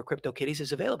code for CryptoKitties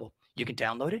is available. You can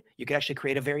download it. You can actually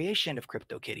create a variation of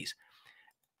CryptoKitties.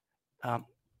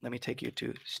 Let me take you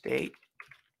to state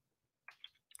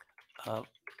of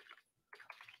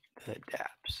the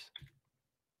dApps.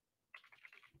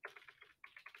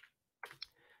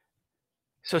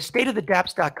 So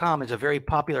stateofthedapps.com is a very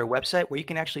popular website where you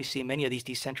can actually see many of these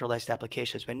decentralized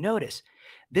applications. But notice,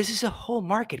 this is a whole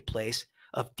marketplace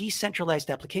of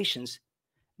decentralized applications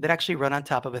that actually run on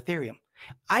top of Ethereum.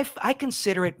 I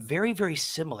consider it very, very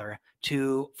similar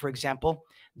to, for example,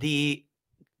 the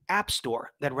App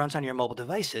Store that runs on your mobile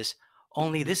devices,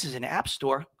 only this is an app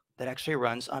store that actually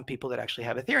runs on people that actually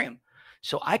have Ethereum.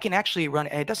 So I can actually run,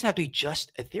 and it doesn't have to be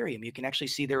just Ethereum. You can actually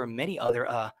see there are many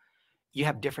other, you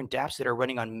have different dApps that are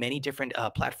running on many different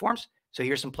platforms. So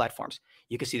here's some platforms.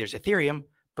 You can see there's Ethereum,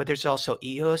 but there's also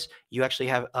EOS. You actually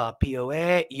have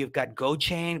POA. You've got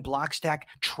GoChain, Blockstack,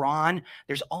 Tron.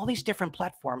 There's all these different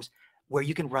platforms where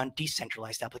you can run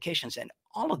decentralized applications. And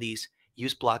all of these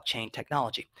use blockchain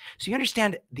technology. So you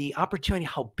understand the opportunity,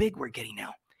 how big we're getting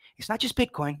now. It's not just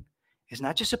Bitcoin. It's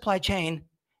not just supply chain.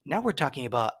 Now we're talking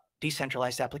about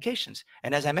decentralized applications.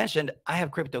 And as I mentioned, I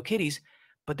have CryptoKitties,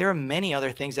 but there are many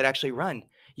other things that actually run.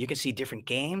 You can see different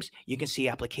games. You can see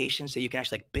applications that you can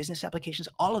actually, like business applications.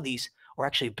 All of these are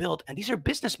actually built, and these are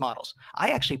business models.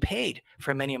 I actually paid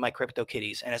for many of my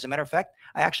CryptoKitties. And as a matter of fact,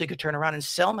 I actually could turn around and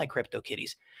sell my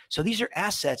CryptoKitties. So these are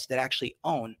assets that I actually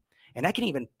own, and I can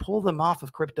even pull them off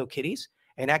of CryptoKitties,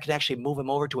 and I can actually move them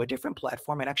over to a different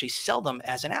platform and actually sell them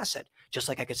as an asset. Just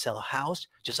like I could sell a house,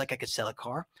 just like I could sell a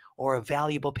car or a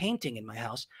valuable painting in my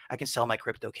house, I can sell my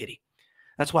CryptoKitty.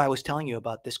 That's why I was telling you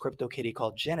about this CryptoKitty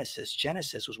called Genesis.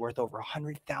 Genesis was worth over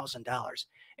 $100,000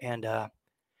 and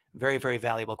very, very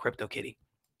valuable CryptoKitty.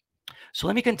 So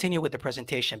let me continue with the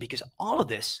presentation because all of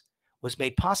this was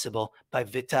made possible by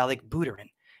Vitalik Buterin.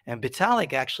 And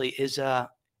Vitalik actually is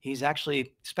he's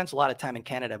actually spends a lot of time in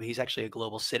Canada, but he's actually a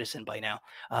global citizen by now.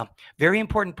 Very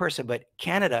important person, but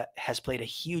Canada has played a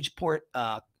huge part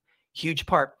of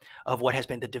what has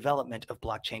been the development of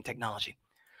blockchain technology.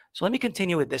 So let me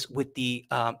continue with this, with the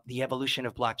evolution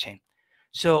of blockchain.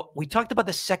 So we talked about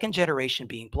the second generation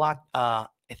being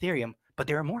Ethereum, but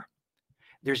there are more.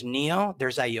 There's Neo,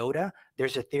 there's IOTA,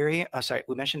 there's Ethereum. Sorry,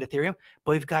 we mentioned Ethereum,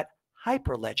 but we've got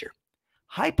Hyperledger.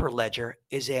 Hyperledger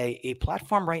is a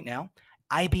platform right now.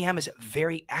 IBM is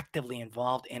very actively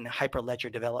involved in Hyperledger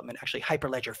development, actually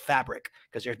Hyperledger Fabric,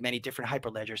 because there's many different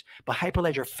Hyperledgers, but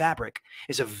Hyperledger Fabric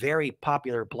is a very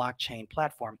popular blockchain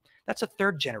platform. That's a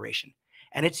third generation.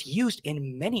 And it's used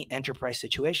in many enterprise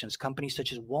situations. Companies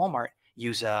such as Walmart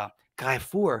use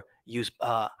Carrefour use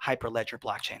Hyperledger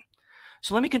blockchain.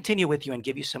 So let me continue with you and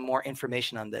give you some more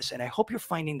information on this. And I hope you're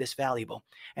finding this valuable.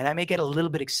 And I may get a little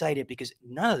bit excited because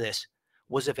none of this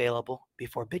was available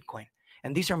before Bitcoin.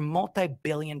 And these are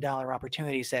multi-billion-dollar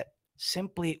opportunities that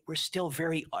simply we're still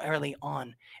very early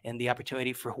on in the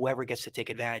opportunity for whoever gets to take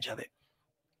advantage of it.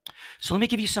 So let me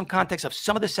give you some context of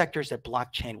some of the sectors that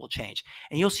blockchain will change.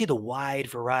 And you'll see the wide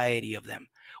variety of them.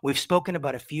 We've spoken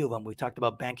about a few of them. We talked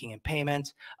about banking and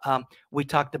payments. We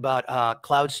talked about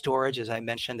cloud storage. As I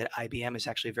mentioned, that IBM is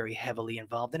actually very heavily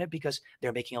involved in it because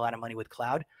they're making a lot of money with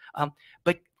cloud.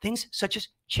 But things such as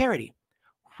charity.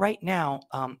 Right now,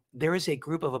 there is a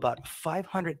group of about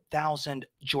 500,000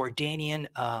 Jordanian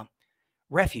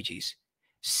refugees,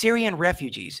 Syrian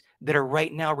refugees that are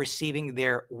right now receiving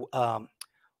their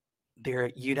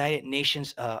United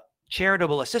Nations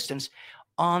charitable assistance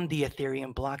on the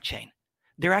Ethereum blockchain.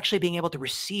 They're actually being able to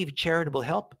receive charitable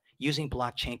help using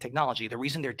blockchain technology. The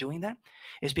reason they're doing that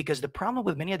is because the problem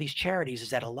with many of these charities is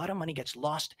that a lot of money gets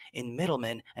lost in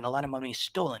middlemen and a lot of money is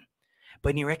stolen.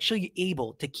 But you're actually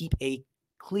able to keep a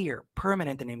clear,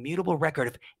 permanent, and immutable record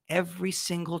of every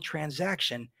single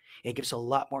transaction. It gives a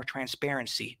lot more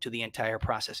transparency to the entire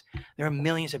process. There are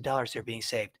millions of dollars that are being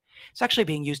saved. It's actually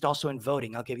being used also in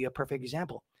voting. I'll give you a perfect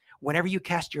example. Whenever you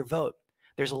cast your vote,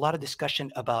 there's a lot of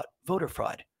discussion about voter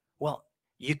fraud. Well,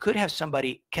 you could have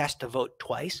somebody cast a vote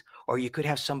twice, or you could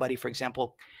have somebody, for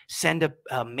example, send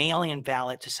a mail-in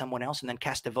ballot to someone else and then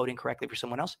cast the vote incorrectly for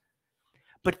someone else.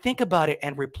 But think about it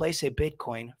and replace a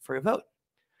Bitcoin for a vote.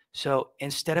 So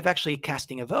instead of actually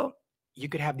casting a vote, you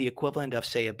could have the equivalent of,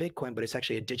 say, a Bitcoin, but it's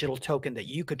actually a digital token that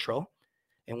you control.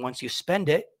 And once you spend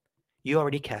it, you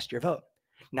already cast your vote.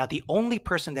 Now, the only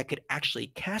person that could actually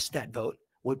cast that vote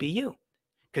would be you,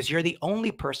 because you're the only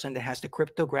person that has the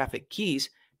cryptographic keys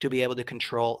to be able to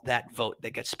control that vote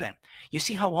that gets spent. You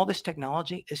see how all this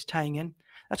technology is tying in?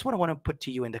 That's what I want to put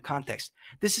to you into context.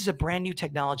 This is a brand new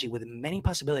technology with many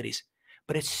possibilities,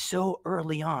 but it's so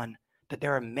early on that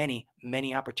there are many,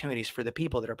 many opportunities for the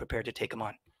people that are prepared to take them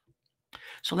on.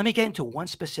 So let me get into one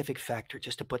specific factor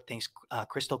just to put things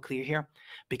crystal clear here,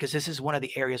 because this is one of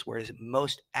the areas where it is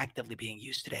most actively being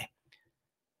used today.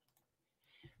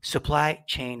 Supply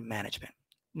chain management.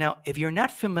 Now, if you're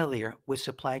not familiar with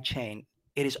supply chain,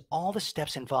 it is all the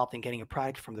steps involved in getting a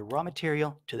product from the raw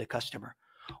material to the customer.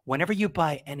 Whenever you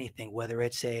buy anything, whether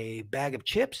it's a bag of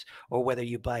chips or whether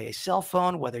you buy a cell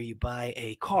phone, whether you buy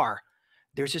a car,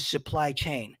 there's a supply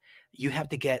chain. You have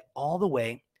to get all the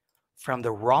way from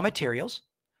the raw materials.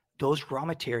 Those raw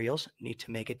materials need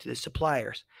to make it to the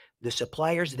suppliers. The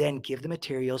suppliers then give the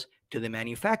materials to the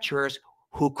manufacturers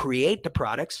who create the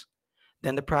products.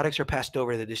 Then the products are passed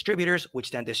over to the distributors,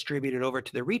 which then distribute it over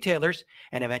to the retailers,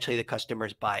 and eventually the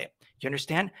customers buy it. You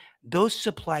understand? Those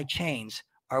supply chains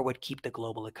are what keep the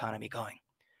global economy going.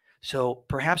 So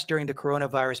perhaps during the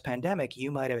coronavirus pandemic,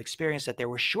 you might have experienced that there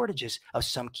were shortages of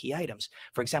some key items.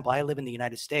 For example, I live in the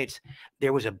United States.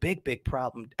 There was a big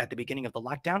problem at the beginning of the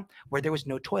lockdown where there was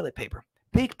no toilet paper.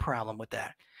 Big problem with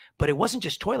that. But it wasn't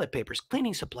just toilet papers.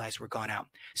 Cleaning supplies were gone out.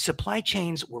 Supply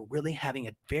chains were really having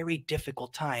a very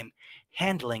difficult time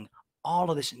handling all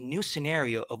of this new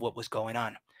scenario of what was going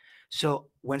on. So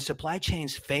when supply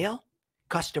chains fail,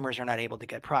 customers are not able to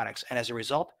get products. And as a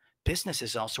result,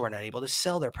 businesses also are not able to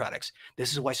sell their products.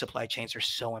 This is why supply chains are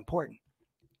so important.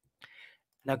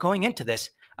 Now, going into this,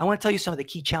 I want to tell you some of the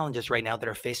key challenges right now that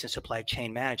are facing supply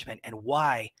chain management and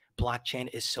why blockchain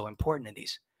is so important in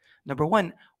these. Number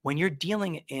one, when you're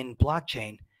dealing in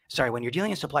when you're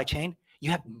dealing in supply chain,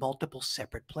 you have multiple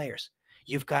separate players.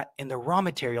 You've got in the raw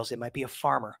materials, it might be a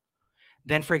farmer.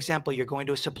 Then, for example, you're going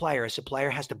to a supplier. A supplier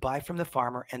has to buy from the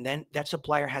farmer, and then that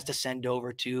supplier has to send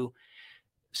over to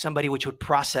somebody which would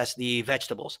process the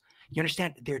vegetables. You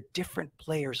understand? There are different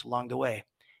players along the way.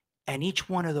 And each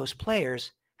one of those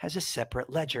players has a separate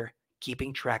ledger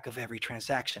keeping track of every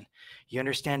transaction. You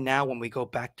understand now when we go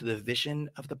back to the vision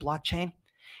of the blockchain?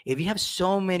 If you have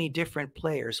so many different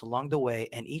players along the way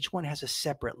and each one has a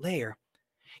separate layer,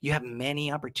 you have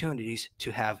many opportunities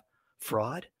to have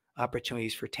fraud,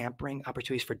 opportunities for tampering,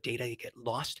 opportunities for data to get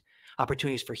lost,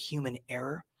 opportunities for human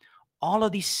error. All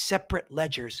of these separate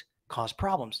ledgers cause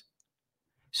problems.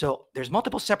 So there's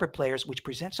multiple separate players, which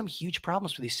present some huge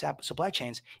problems for these supply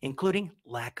chains, including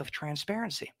lack of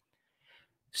transparency.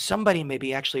 Somebody may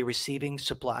be actually receiving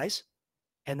supplies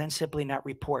and then simply not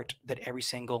report that every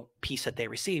single piece that they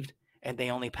received, and they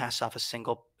only pass off a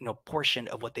single portion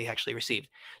of what they actually received.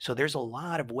 So there's a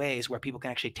lot of ways where people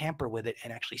can actually tamper with it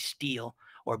and actually steal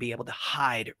or be able to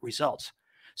hide results.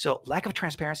 So lack of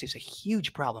transparency is a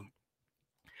huge problem.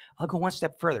 I'll go one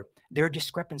step further. There are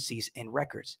discrepancies in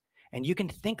records. And you can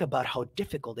think about how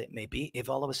difficult it may be if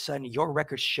all of a sudden your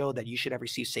records show that you should have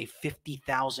received, say,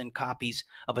 50,000 copies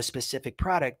of a specific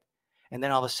product, and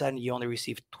then all of a sudden you only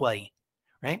received 20,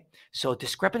 right? So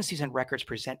discrepancies in records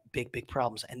present big, big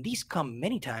problems. And these come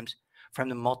many times from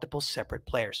the multiple separate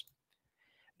players.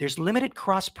 There's limited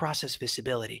cross-process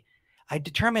visibility. I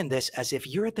determine this as if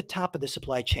you're at the top of the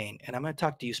supply chain, and I'm going to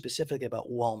talk to you specifically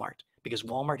about Walmart, because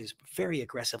Walmart is very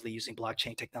aggressively using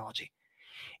blockchain technology.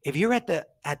 If you're at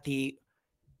the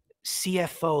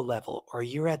CFO level, or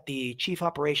you're at the chief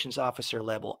operations officer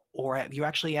level, or you're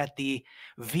actually at the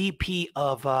VP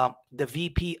of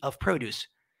produce,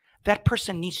 that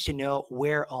person needs to know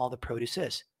where all the produce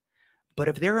is. But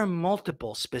if there are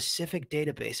multiple specific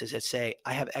databases that say,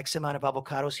 I have X amount of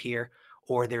avocados here,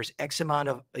 or there's X amount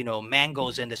of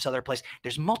mangoes in this other place,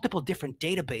 there's multiple different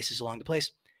databases along the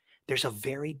place. There's a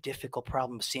very difficult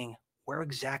problem of seeing where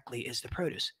exactly is the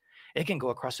produce. It can go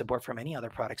across the board for many other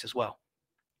products as well.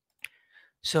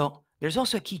 So there's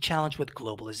also a key challenge with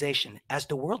globalization. As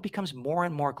the world becomes more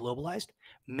and more globalized,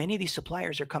 many of these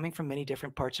suppliers are coming from many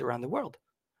different parts around the world.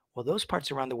 Well, those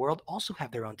parts around the world also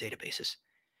have their own databases.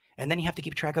 And then you have to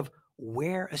keep track of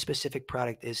where a specific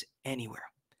product is anywhere.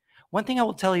 One thing I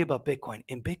will tell you about Bitcoin,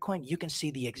 in Bitcoin, you can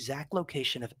see the exact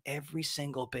location of every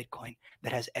single Bitcoin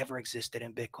that has ever existed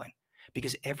in Bitcoin,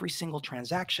 because every single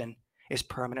transaction is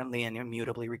permanently and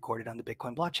immutably recorded on the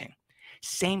Bitcoin blockchain.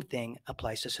 Same thing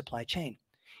applies to supply chain.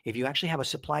 If you actually have a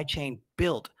supply chain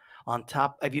built on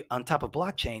top of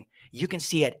blockchain, you can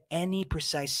see at any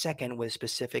precise second where a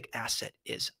specific asset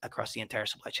is across the entire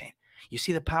supply chain. You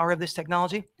see the power of this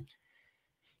technology?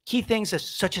 Key things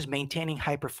such as maintaining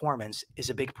high performance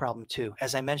is a big problem too.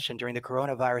 As I mentioned, during the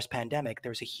coronavirus pandemic, there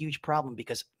was a huge problem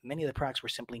because many of the products were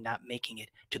simply not making it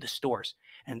to the stores.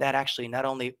 And that actually not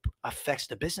only affects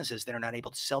the businesses that are not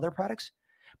able to sell their products,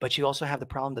 but you also have the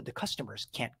problem that the customers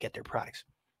can't get their products.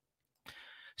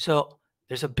 So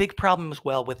there's a big problem as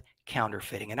well with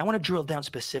counterfeiting. And I want to drill down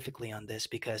specifically on this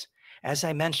because, as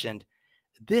I mentioned,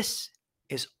 this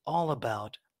is all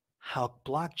about how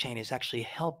blockchain is actually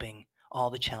helping all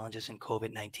the challenges in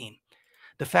COVID-19.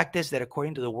 The fact is that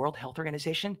according to the World Health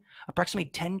Organization, approximately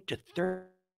 10 to 30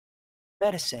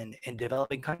 medicine in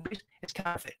developing countries is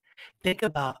counterfeit. Think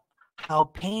about how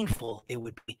painful it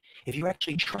would be if you're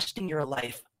actually trusting your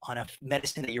life on a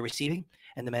medicine that you're receiving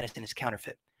and the medicine is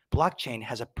counterfeit. Blockchain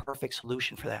has a perfect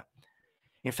solution for that.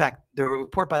 In fact, the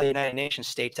report by the United Nations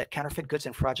states that counterfeit goods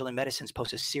and fraudulent medicines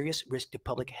pose a serious risk to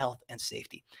public health and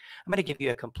safety. I'm going to give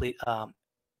you a complete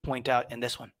point out in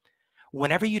this one.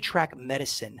 Whenever you track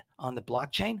medicine on the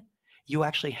blockchain, you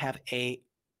actually have a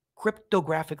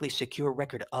cryptographically secure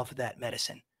record of that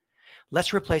medicine.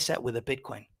 Let's replace that with a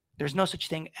Bitcoin. There's no such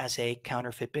thing as a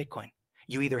counterfeit Bitcoin.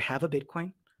 You either have a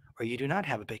Bitcoin or you do not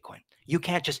have a Bitcoin. You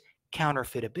can't just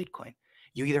counterfeit a Bitcoin.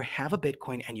 You either have a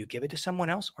Bitcoin and you give it to someone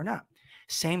else or not.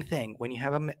 Same thing when you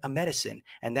have a medicine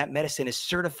and that medicine is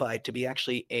certified to be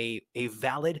actually a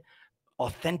valid,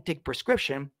 authentic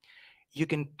prescription, you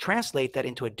can translate that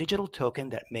into a digital token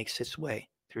that makes its way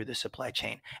through the supply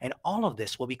chain. And all of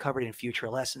this will be covered in future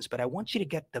lessons, but I want you to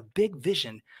get the big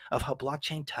vision of how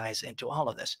blockchain ties into all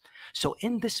of this. So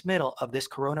in this middle of this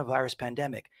coronavirus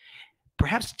pandemic,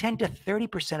 perhaps 10 to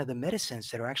 30% of the medicines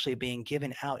that are actually being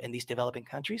given out in these developing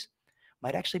countries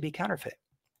might actually be counterfeit.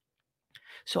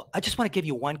 So I just want to give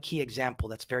you one key example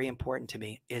that's very important to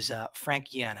me is Frank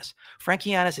Yiannis. Frank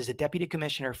Yiannis is a deputy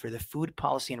commissioner for the Food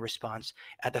Policy and Response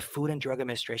at the Food and Drug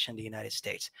Administration of the United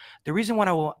States. The reason why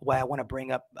I want to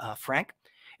bring up Frank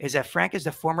is that Frank is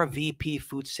the former VP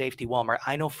Food Safety Walmart.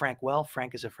 I know Frank well.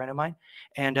 Frank is a friend of mine,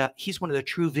 and he's one of the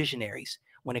true visionaries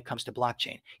when it comes to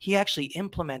blockchain. He actually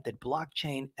implemented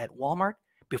blockchain at Walmart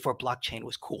before blockchain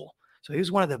was cool. So he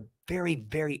was one of the very,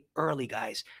 very early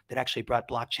guys that actually brought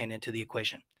blockchain into the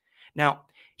equation. Now,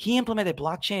 he implemented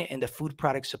blockchain in the food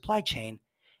product supply chain,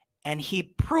 and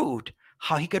he proved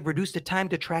how he could reduce the time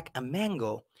to track a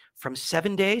mango from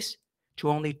 7 days to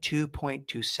only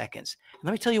 2.2 seconds. And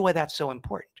let me tell you why that's so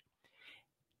important.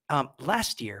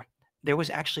 Last year, there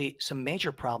was actually some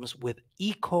major problems with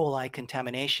E. coli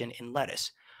contamination in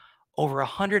lettuce. Over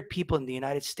 100 people in the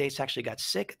United States actually got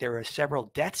sick. There were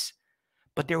several deaths,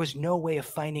 but there was no way of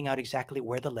finding out exactly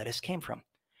where the lettuce came from.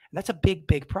 And that's a big,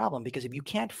 big problem, because if you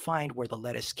can't find where the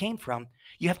lettuce came from,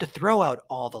 you have to throw out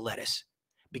all the lettuce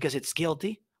because it's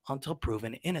guilty until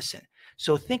proven innocent.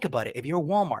 So think about it. If you're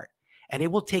Walmart and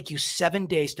it will take you 7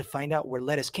 days to find out where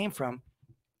lettuce came from,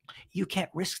 you can't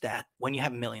risk that when you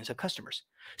have millions of customers.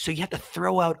 So you have to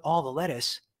throw out all the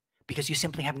lettuce because you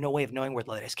simply have no way of knowing where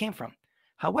the lettuce came from.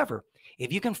 However,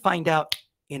 if you can find out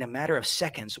in a matter of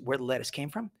seconds where the lettuce came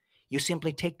from, you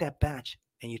simply take that batch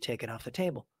and you take it off the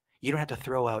table. You don't have to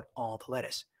throw out all the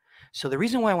lettuce. So the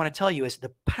reason why I want to tell you is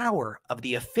the power of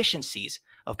the efficiencies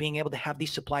of being able to have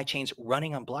these supply chains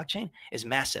running on blockchain is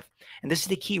massive. And this is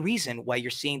the key reason why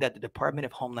you're seeing that the Department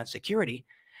of Homeland Security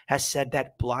has said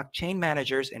that blockchain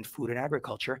managers in food and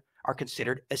agriculture are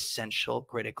considered essential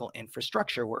critical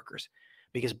infrastructure workers,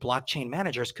 because blockchain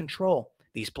managers control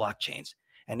these blockchains.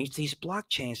 And it's these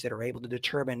blockchains that are able to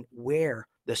determine where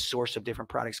the source of different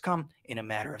products come in a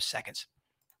matter of seconds.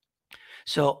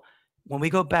 So when we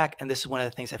go back, and this is one of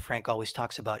the things that Frank always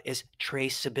talks about, is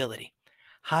traceability.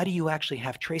 How do you actually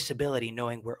have traceability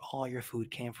knowing where all your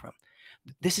food came from?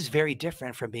 This is very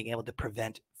different from being able to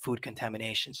prevent food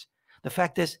contaminations. The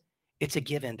fact is, it's a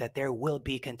given that there will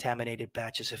be contaminated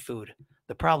batches of food.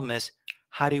 The problem is,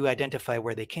 how do you identify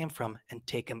where they came from and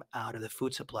take them out of the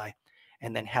food supply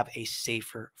and then have a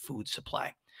safer food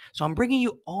supply? So I'm bringing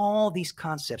you all these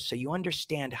concepts so you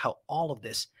understand how all of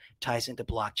this ties into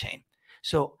blockchain.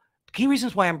 So key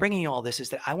reasons why I'm bringing you all this is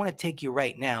that I want to take you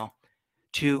right now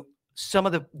to some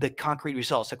of the concrete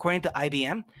results. According to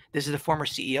IBM, this is the former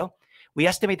CEO, we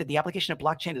estimate that the application of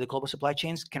blockchain to the global supply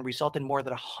chains can result in more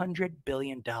than $100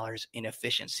 billion in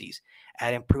efficiencies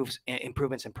and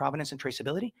improvements in provenance and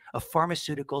traceability of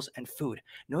pharmaceuticals and food.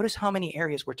 Notice how many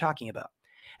areas we're talking about.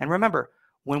 And remember,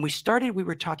 when we started, we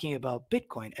were talking about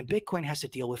Bitcoin, and Bitcoin has to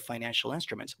deal with financial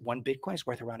instruments. One Bitcoin is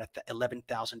worth around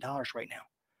 $11,000 right now.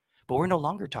 But we're no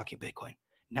longer talking Bitcoin.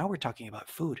 Now we're talking about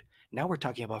food. Now we're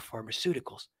talking about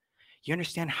pharmaceuticals. You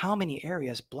understand how many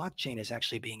areas blockchain is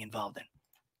actually being involved in.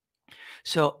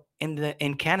 So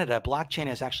in Canada, blockchain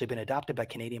has actually been adopted by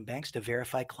Canadian banks to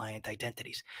verify client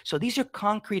identities. So these are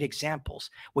concrete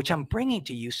examples, which I'm bringing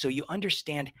to you so you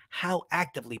understand how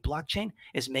actively blockchain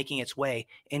is making its way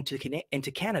into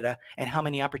Canada and how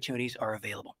many opportunities are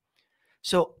available.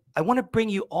 So I want to bring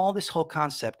you all this whole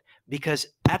concept because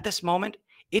at this moment,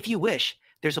 if you wish,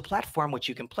 there's a platform which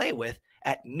you can play with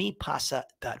at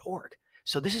mipasa.org.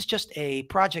 So this is just a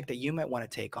project that you might want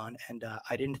to take on, and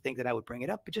I didn't think that I would bring it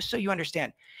up, but just so you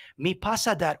understand,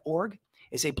 mipasa.org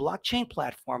is a blockchain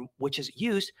platform which is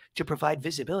used to provide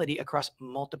visibility across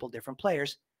multiple different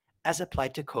players as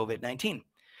applied to COVID-19.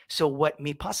 So what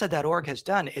mipasa.org has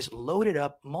done is loaded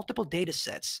up multiple data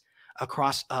sets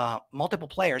across multiple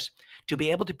players to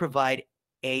be able to provide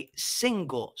a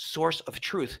single source of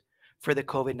truth for the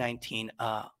COVID-19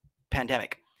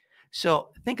 pandemic. So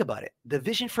think about it. The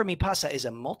vision for MiPasa is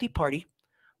a multi-party,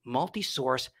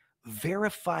 multi-source,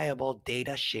 verifiable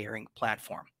data sharing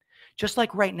platform. Just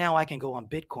like right now, I can go on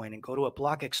Bitcoin and go to a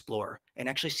block explorer and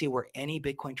actually see where any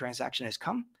Bitcoin transaction has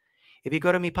come. If you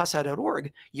go to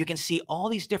mipasa.org, you can see all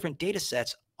these different data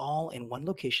sets all in one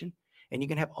location, and you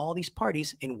can have all these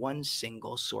parties in one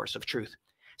single source of truth.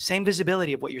 Same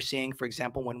visibility of what you're seeing, for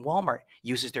example, when Walmart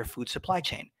uses their food supply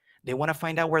chain. They want to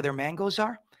find out where their mangoes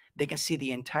are. They can see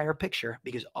the entire picture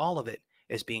because all of it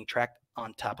is being tracked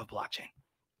on top of blockchain.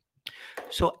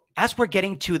 So as we're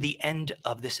getting to the end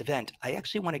of this event, I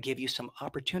actually want to give you some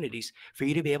opportunities for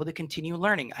you to be able to continue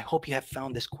learning. I hope you have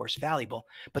found this course valuable,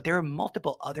 but there are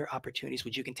multiple other opportunities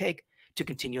which you can take to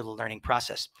continue the learning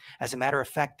process. As a matter of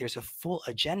fact, there's a full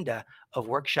agenda of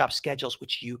workshop schedules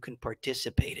which you can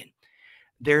participate in.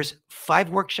 There's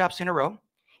 5 workshops in a row.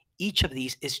 Each of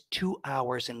these is 2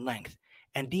 hours in length.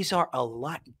 And these are a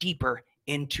lot deeper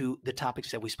into the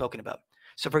topics that we've spoken about.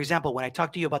 So for example, when I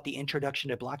talk to you about the introduction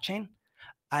to blockchain,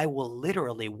 I will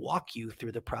literally walk you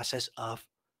through the process of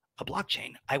a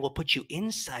blockchain. I will put you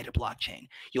inside a blockchain.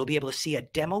 You'll be able to see a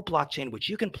demo blockchain, which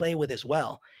you can play with as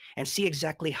well, and see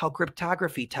exactly how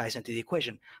cryptography ties into the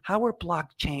equation. How are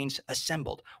blockchains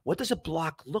assembled? What does a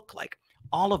block look like?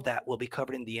 All of that will be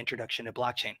covered in the introduction to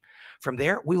blockchain. From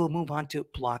there, we will move on to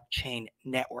blockchain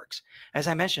networks. As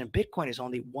I mentioned, Bitcoin is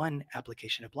only one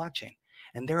application of blockchain,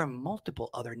 and there are multiple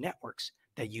other networks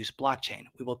that use blockchain.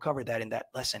 We will cover that in that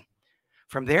lesson.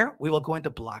 From there, we will go into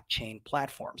blockchain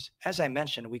platforms. As I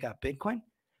mentioned, we got Bitcoin,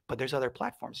 but there's other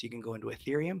platforms. You can go into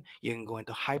Ethereum, you can go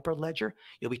into Hyperledger.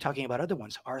 You'll be talking about other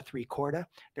ones, R3 Corda.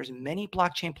 There's many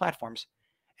blockchain platforms,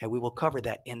 and we will cover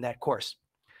that in that course.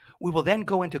 We will then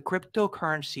go into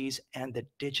cryptocurrencies and the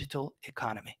digital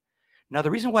economy. Now, the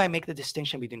reason why I make the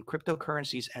distinction between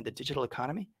cryptocurrencies and the digital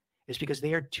economy is because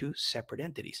they are two separate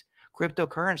entities.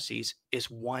 Cryptocurrencies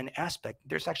is one aspect.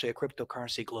 There's actually a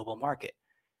cryptocurrency global market.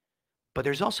 But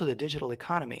there's also the digital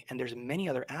economy, and there's many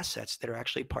other assets that are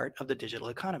actually part of the digital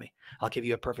economy. I'll give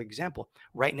you a perfect example.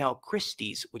 Right now,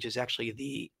 Christie's, which is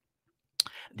actually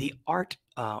the art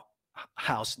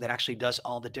house that actually does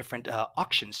all the different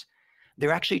auctions,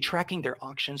 they're actually tracking their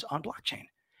auctions on blockchain.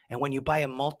 And when you buy a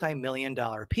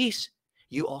multi-million-dollar piece,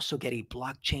 you also get a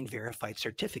blockchain verified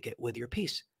certificate with your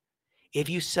piece. If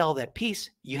you sell that piece,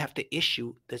 you have to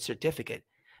issue the certificate.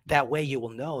 That way you will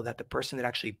know that the person that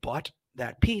actually bought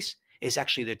that piece is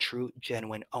actually the true,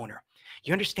 genuine owner.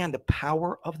 You understand the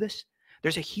power of this?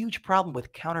 There's a huge problem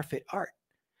with counterfeit art.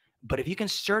 But if you can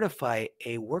certify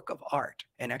a work of art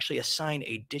and actually assign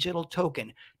a digital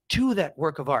token to that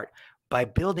work of art by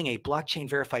building a blockchain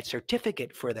verified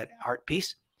certificate for that art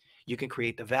piece, you can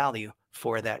create the value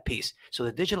for that piece. So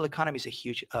the digital economy is a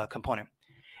huge component.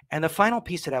 And the final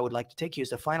piece that I would like to take you is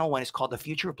the final one. Is called the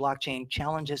Future of Blockchain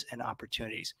Challenges and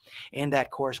Opportunities. In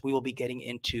that course, we will be getting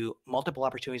into multiple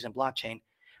opportunities in blockchain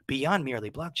beyond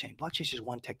merely blockchain. Blockchain is just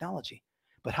one technology.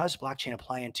 But how does blockchain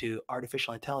apply into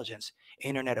artificial intelligence,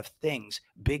 Internet of Things,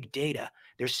 big data?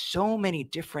 There's so many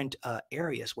different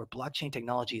areas where blockchain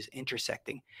technology is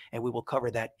intersecting, and we will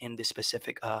cover that in this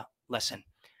specific lesson.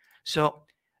 So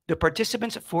the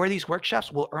participants for these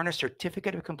workshops will earn a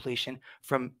certificate of completion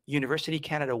from University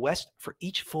Canada West for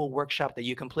each full workshop that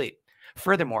you complete.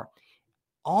 Furthermore,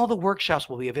 all the workshops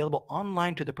will be available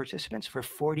online to the participants for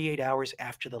 48 hours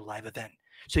after the live event.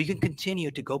 So you can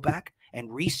continue to go back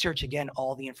and research again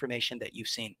all the information that you've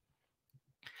seen.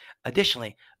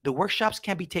 Additionally, the workshops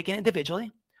can be taken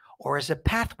individually or as a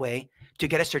pathway to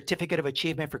get a certificate of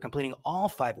achievement for completing all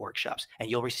 5 workshops. And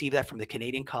you'll receive that from the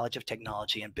Canadian College of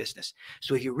Technology and Business.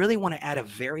 So if you really want to add a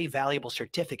very valuable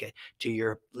certificate to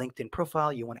your LinkedIn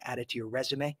profile, you want to add it to your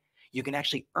resume, you can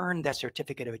actually earn that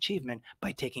certificate of achievement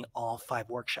by taking all 5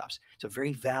 workshops. It's a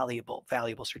very valuable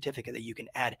certificate that you can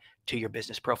add to your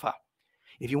business profile.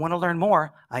 If you want to learn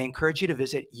more, I encourage you to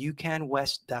visit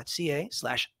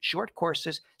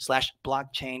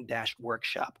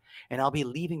ucanwest.ca/short-courses/blockchain-workshop. And I'll be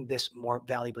leaving this more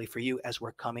valuably for you as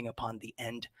we're coming upon the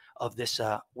end of this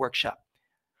workshop.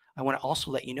 I want to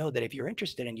also let you know that if you're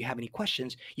interested and you have any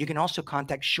questions, you can also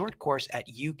contact Short Course at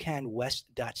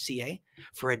ucanwest.ca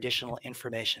for additional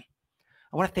information.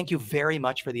 I want to thank you very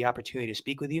much for the opportunity to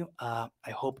speak with you.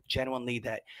 I hope genuinely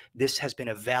that this has been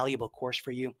a valuable course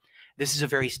for you. This is a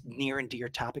very near and dear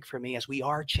topic for me, as we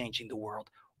are changing the world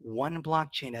one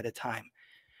blockchain at a time.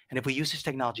 And if we use this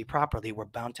technology properly, we're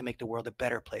bound to make the world a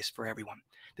better place for everyone.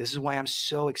 This is why I'm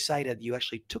so excited that you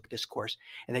actually took this course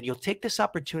and that you'll take this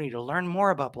opportunity to learn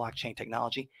more about blockchain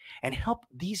technology and help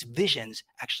these visions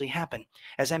actually happen.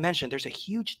 As I mentioned, there's a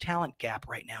huge talent gap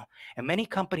right now, and many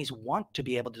companies want to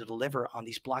be able to deliver on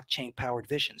these blockchain-powered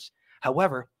visions.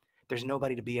 However, there's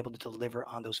nobody to be able to deliver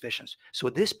on those visions. So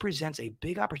this presents a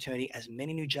big opportunity as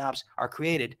many new jobs are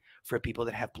created for people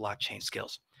that have blockchain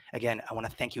skills. Again, I want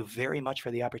to thank you very much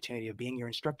for the opportunity of being your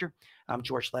instructor. I'm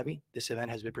George Levy. This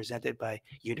event has been presented by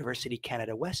University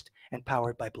Canada West and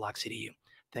powered by BlockCDU.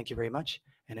 Thank you very much,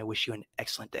 and I wish you an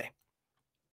excellent day.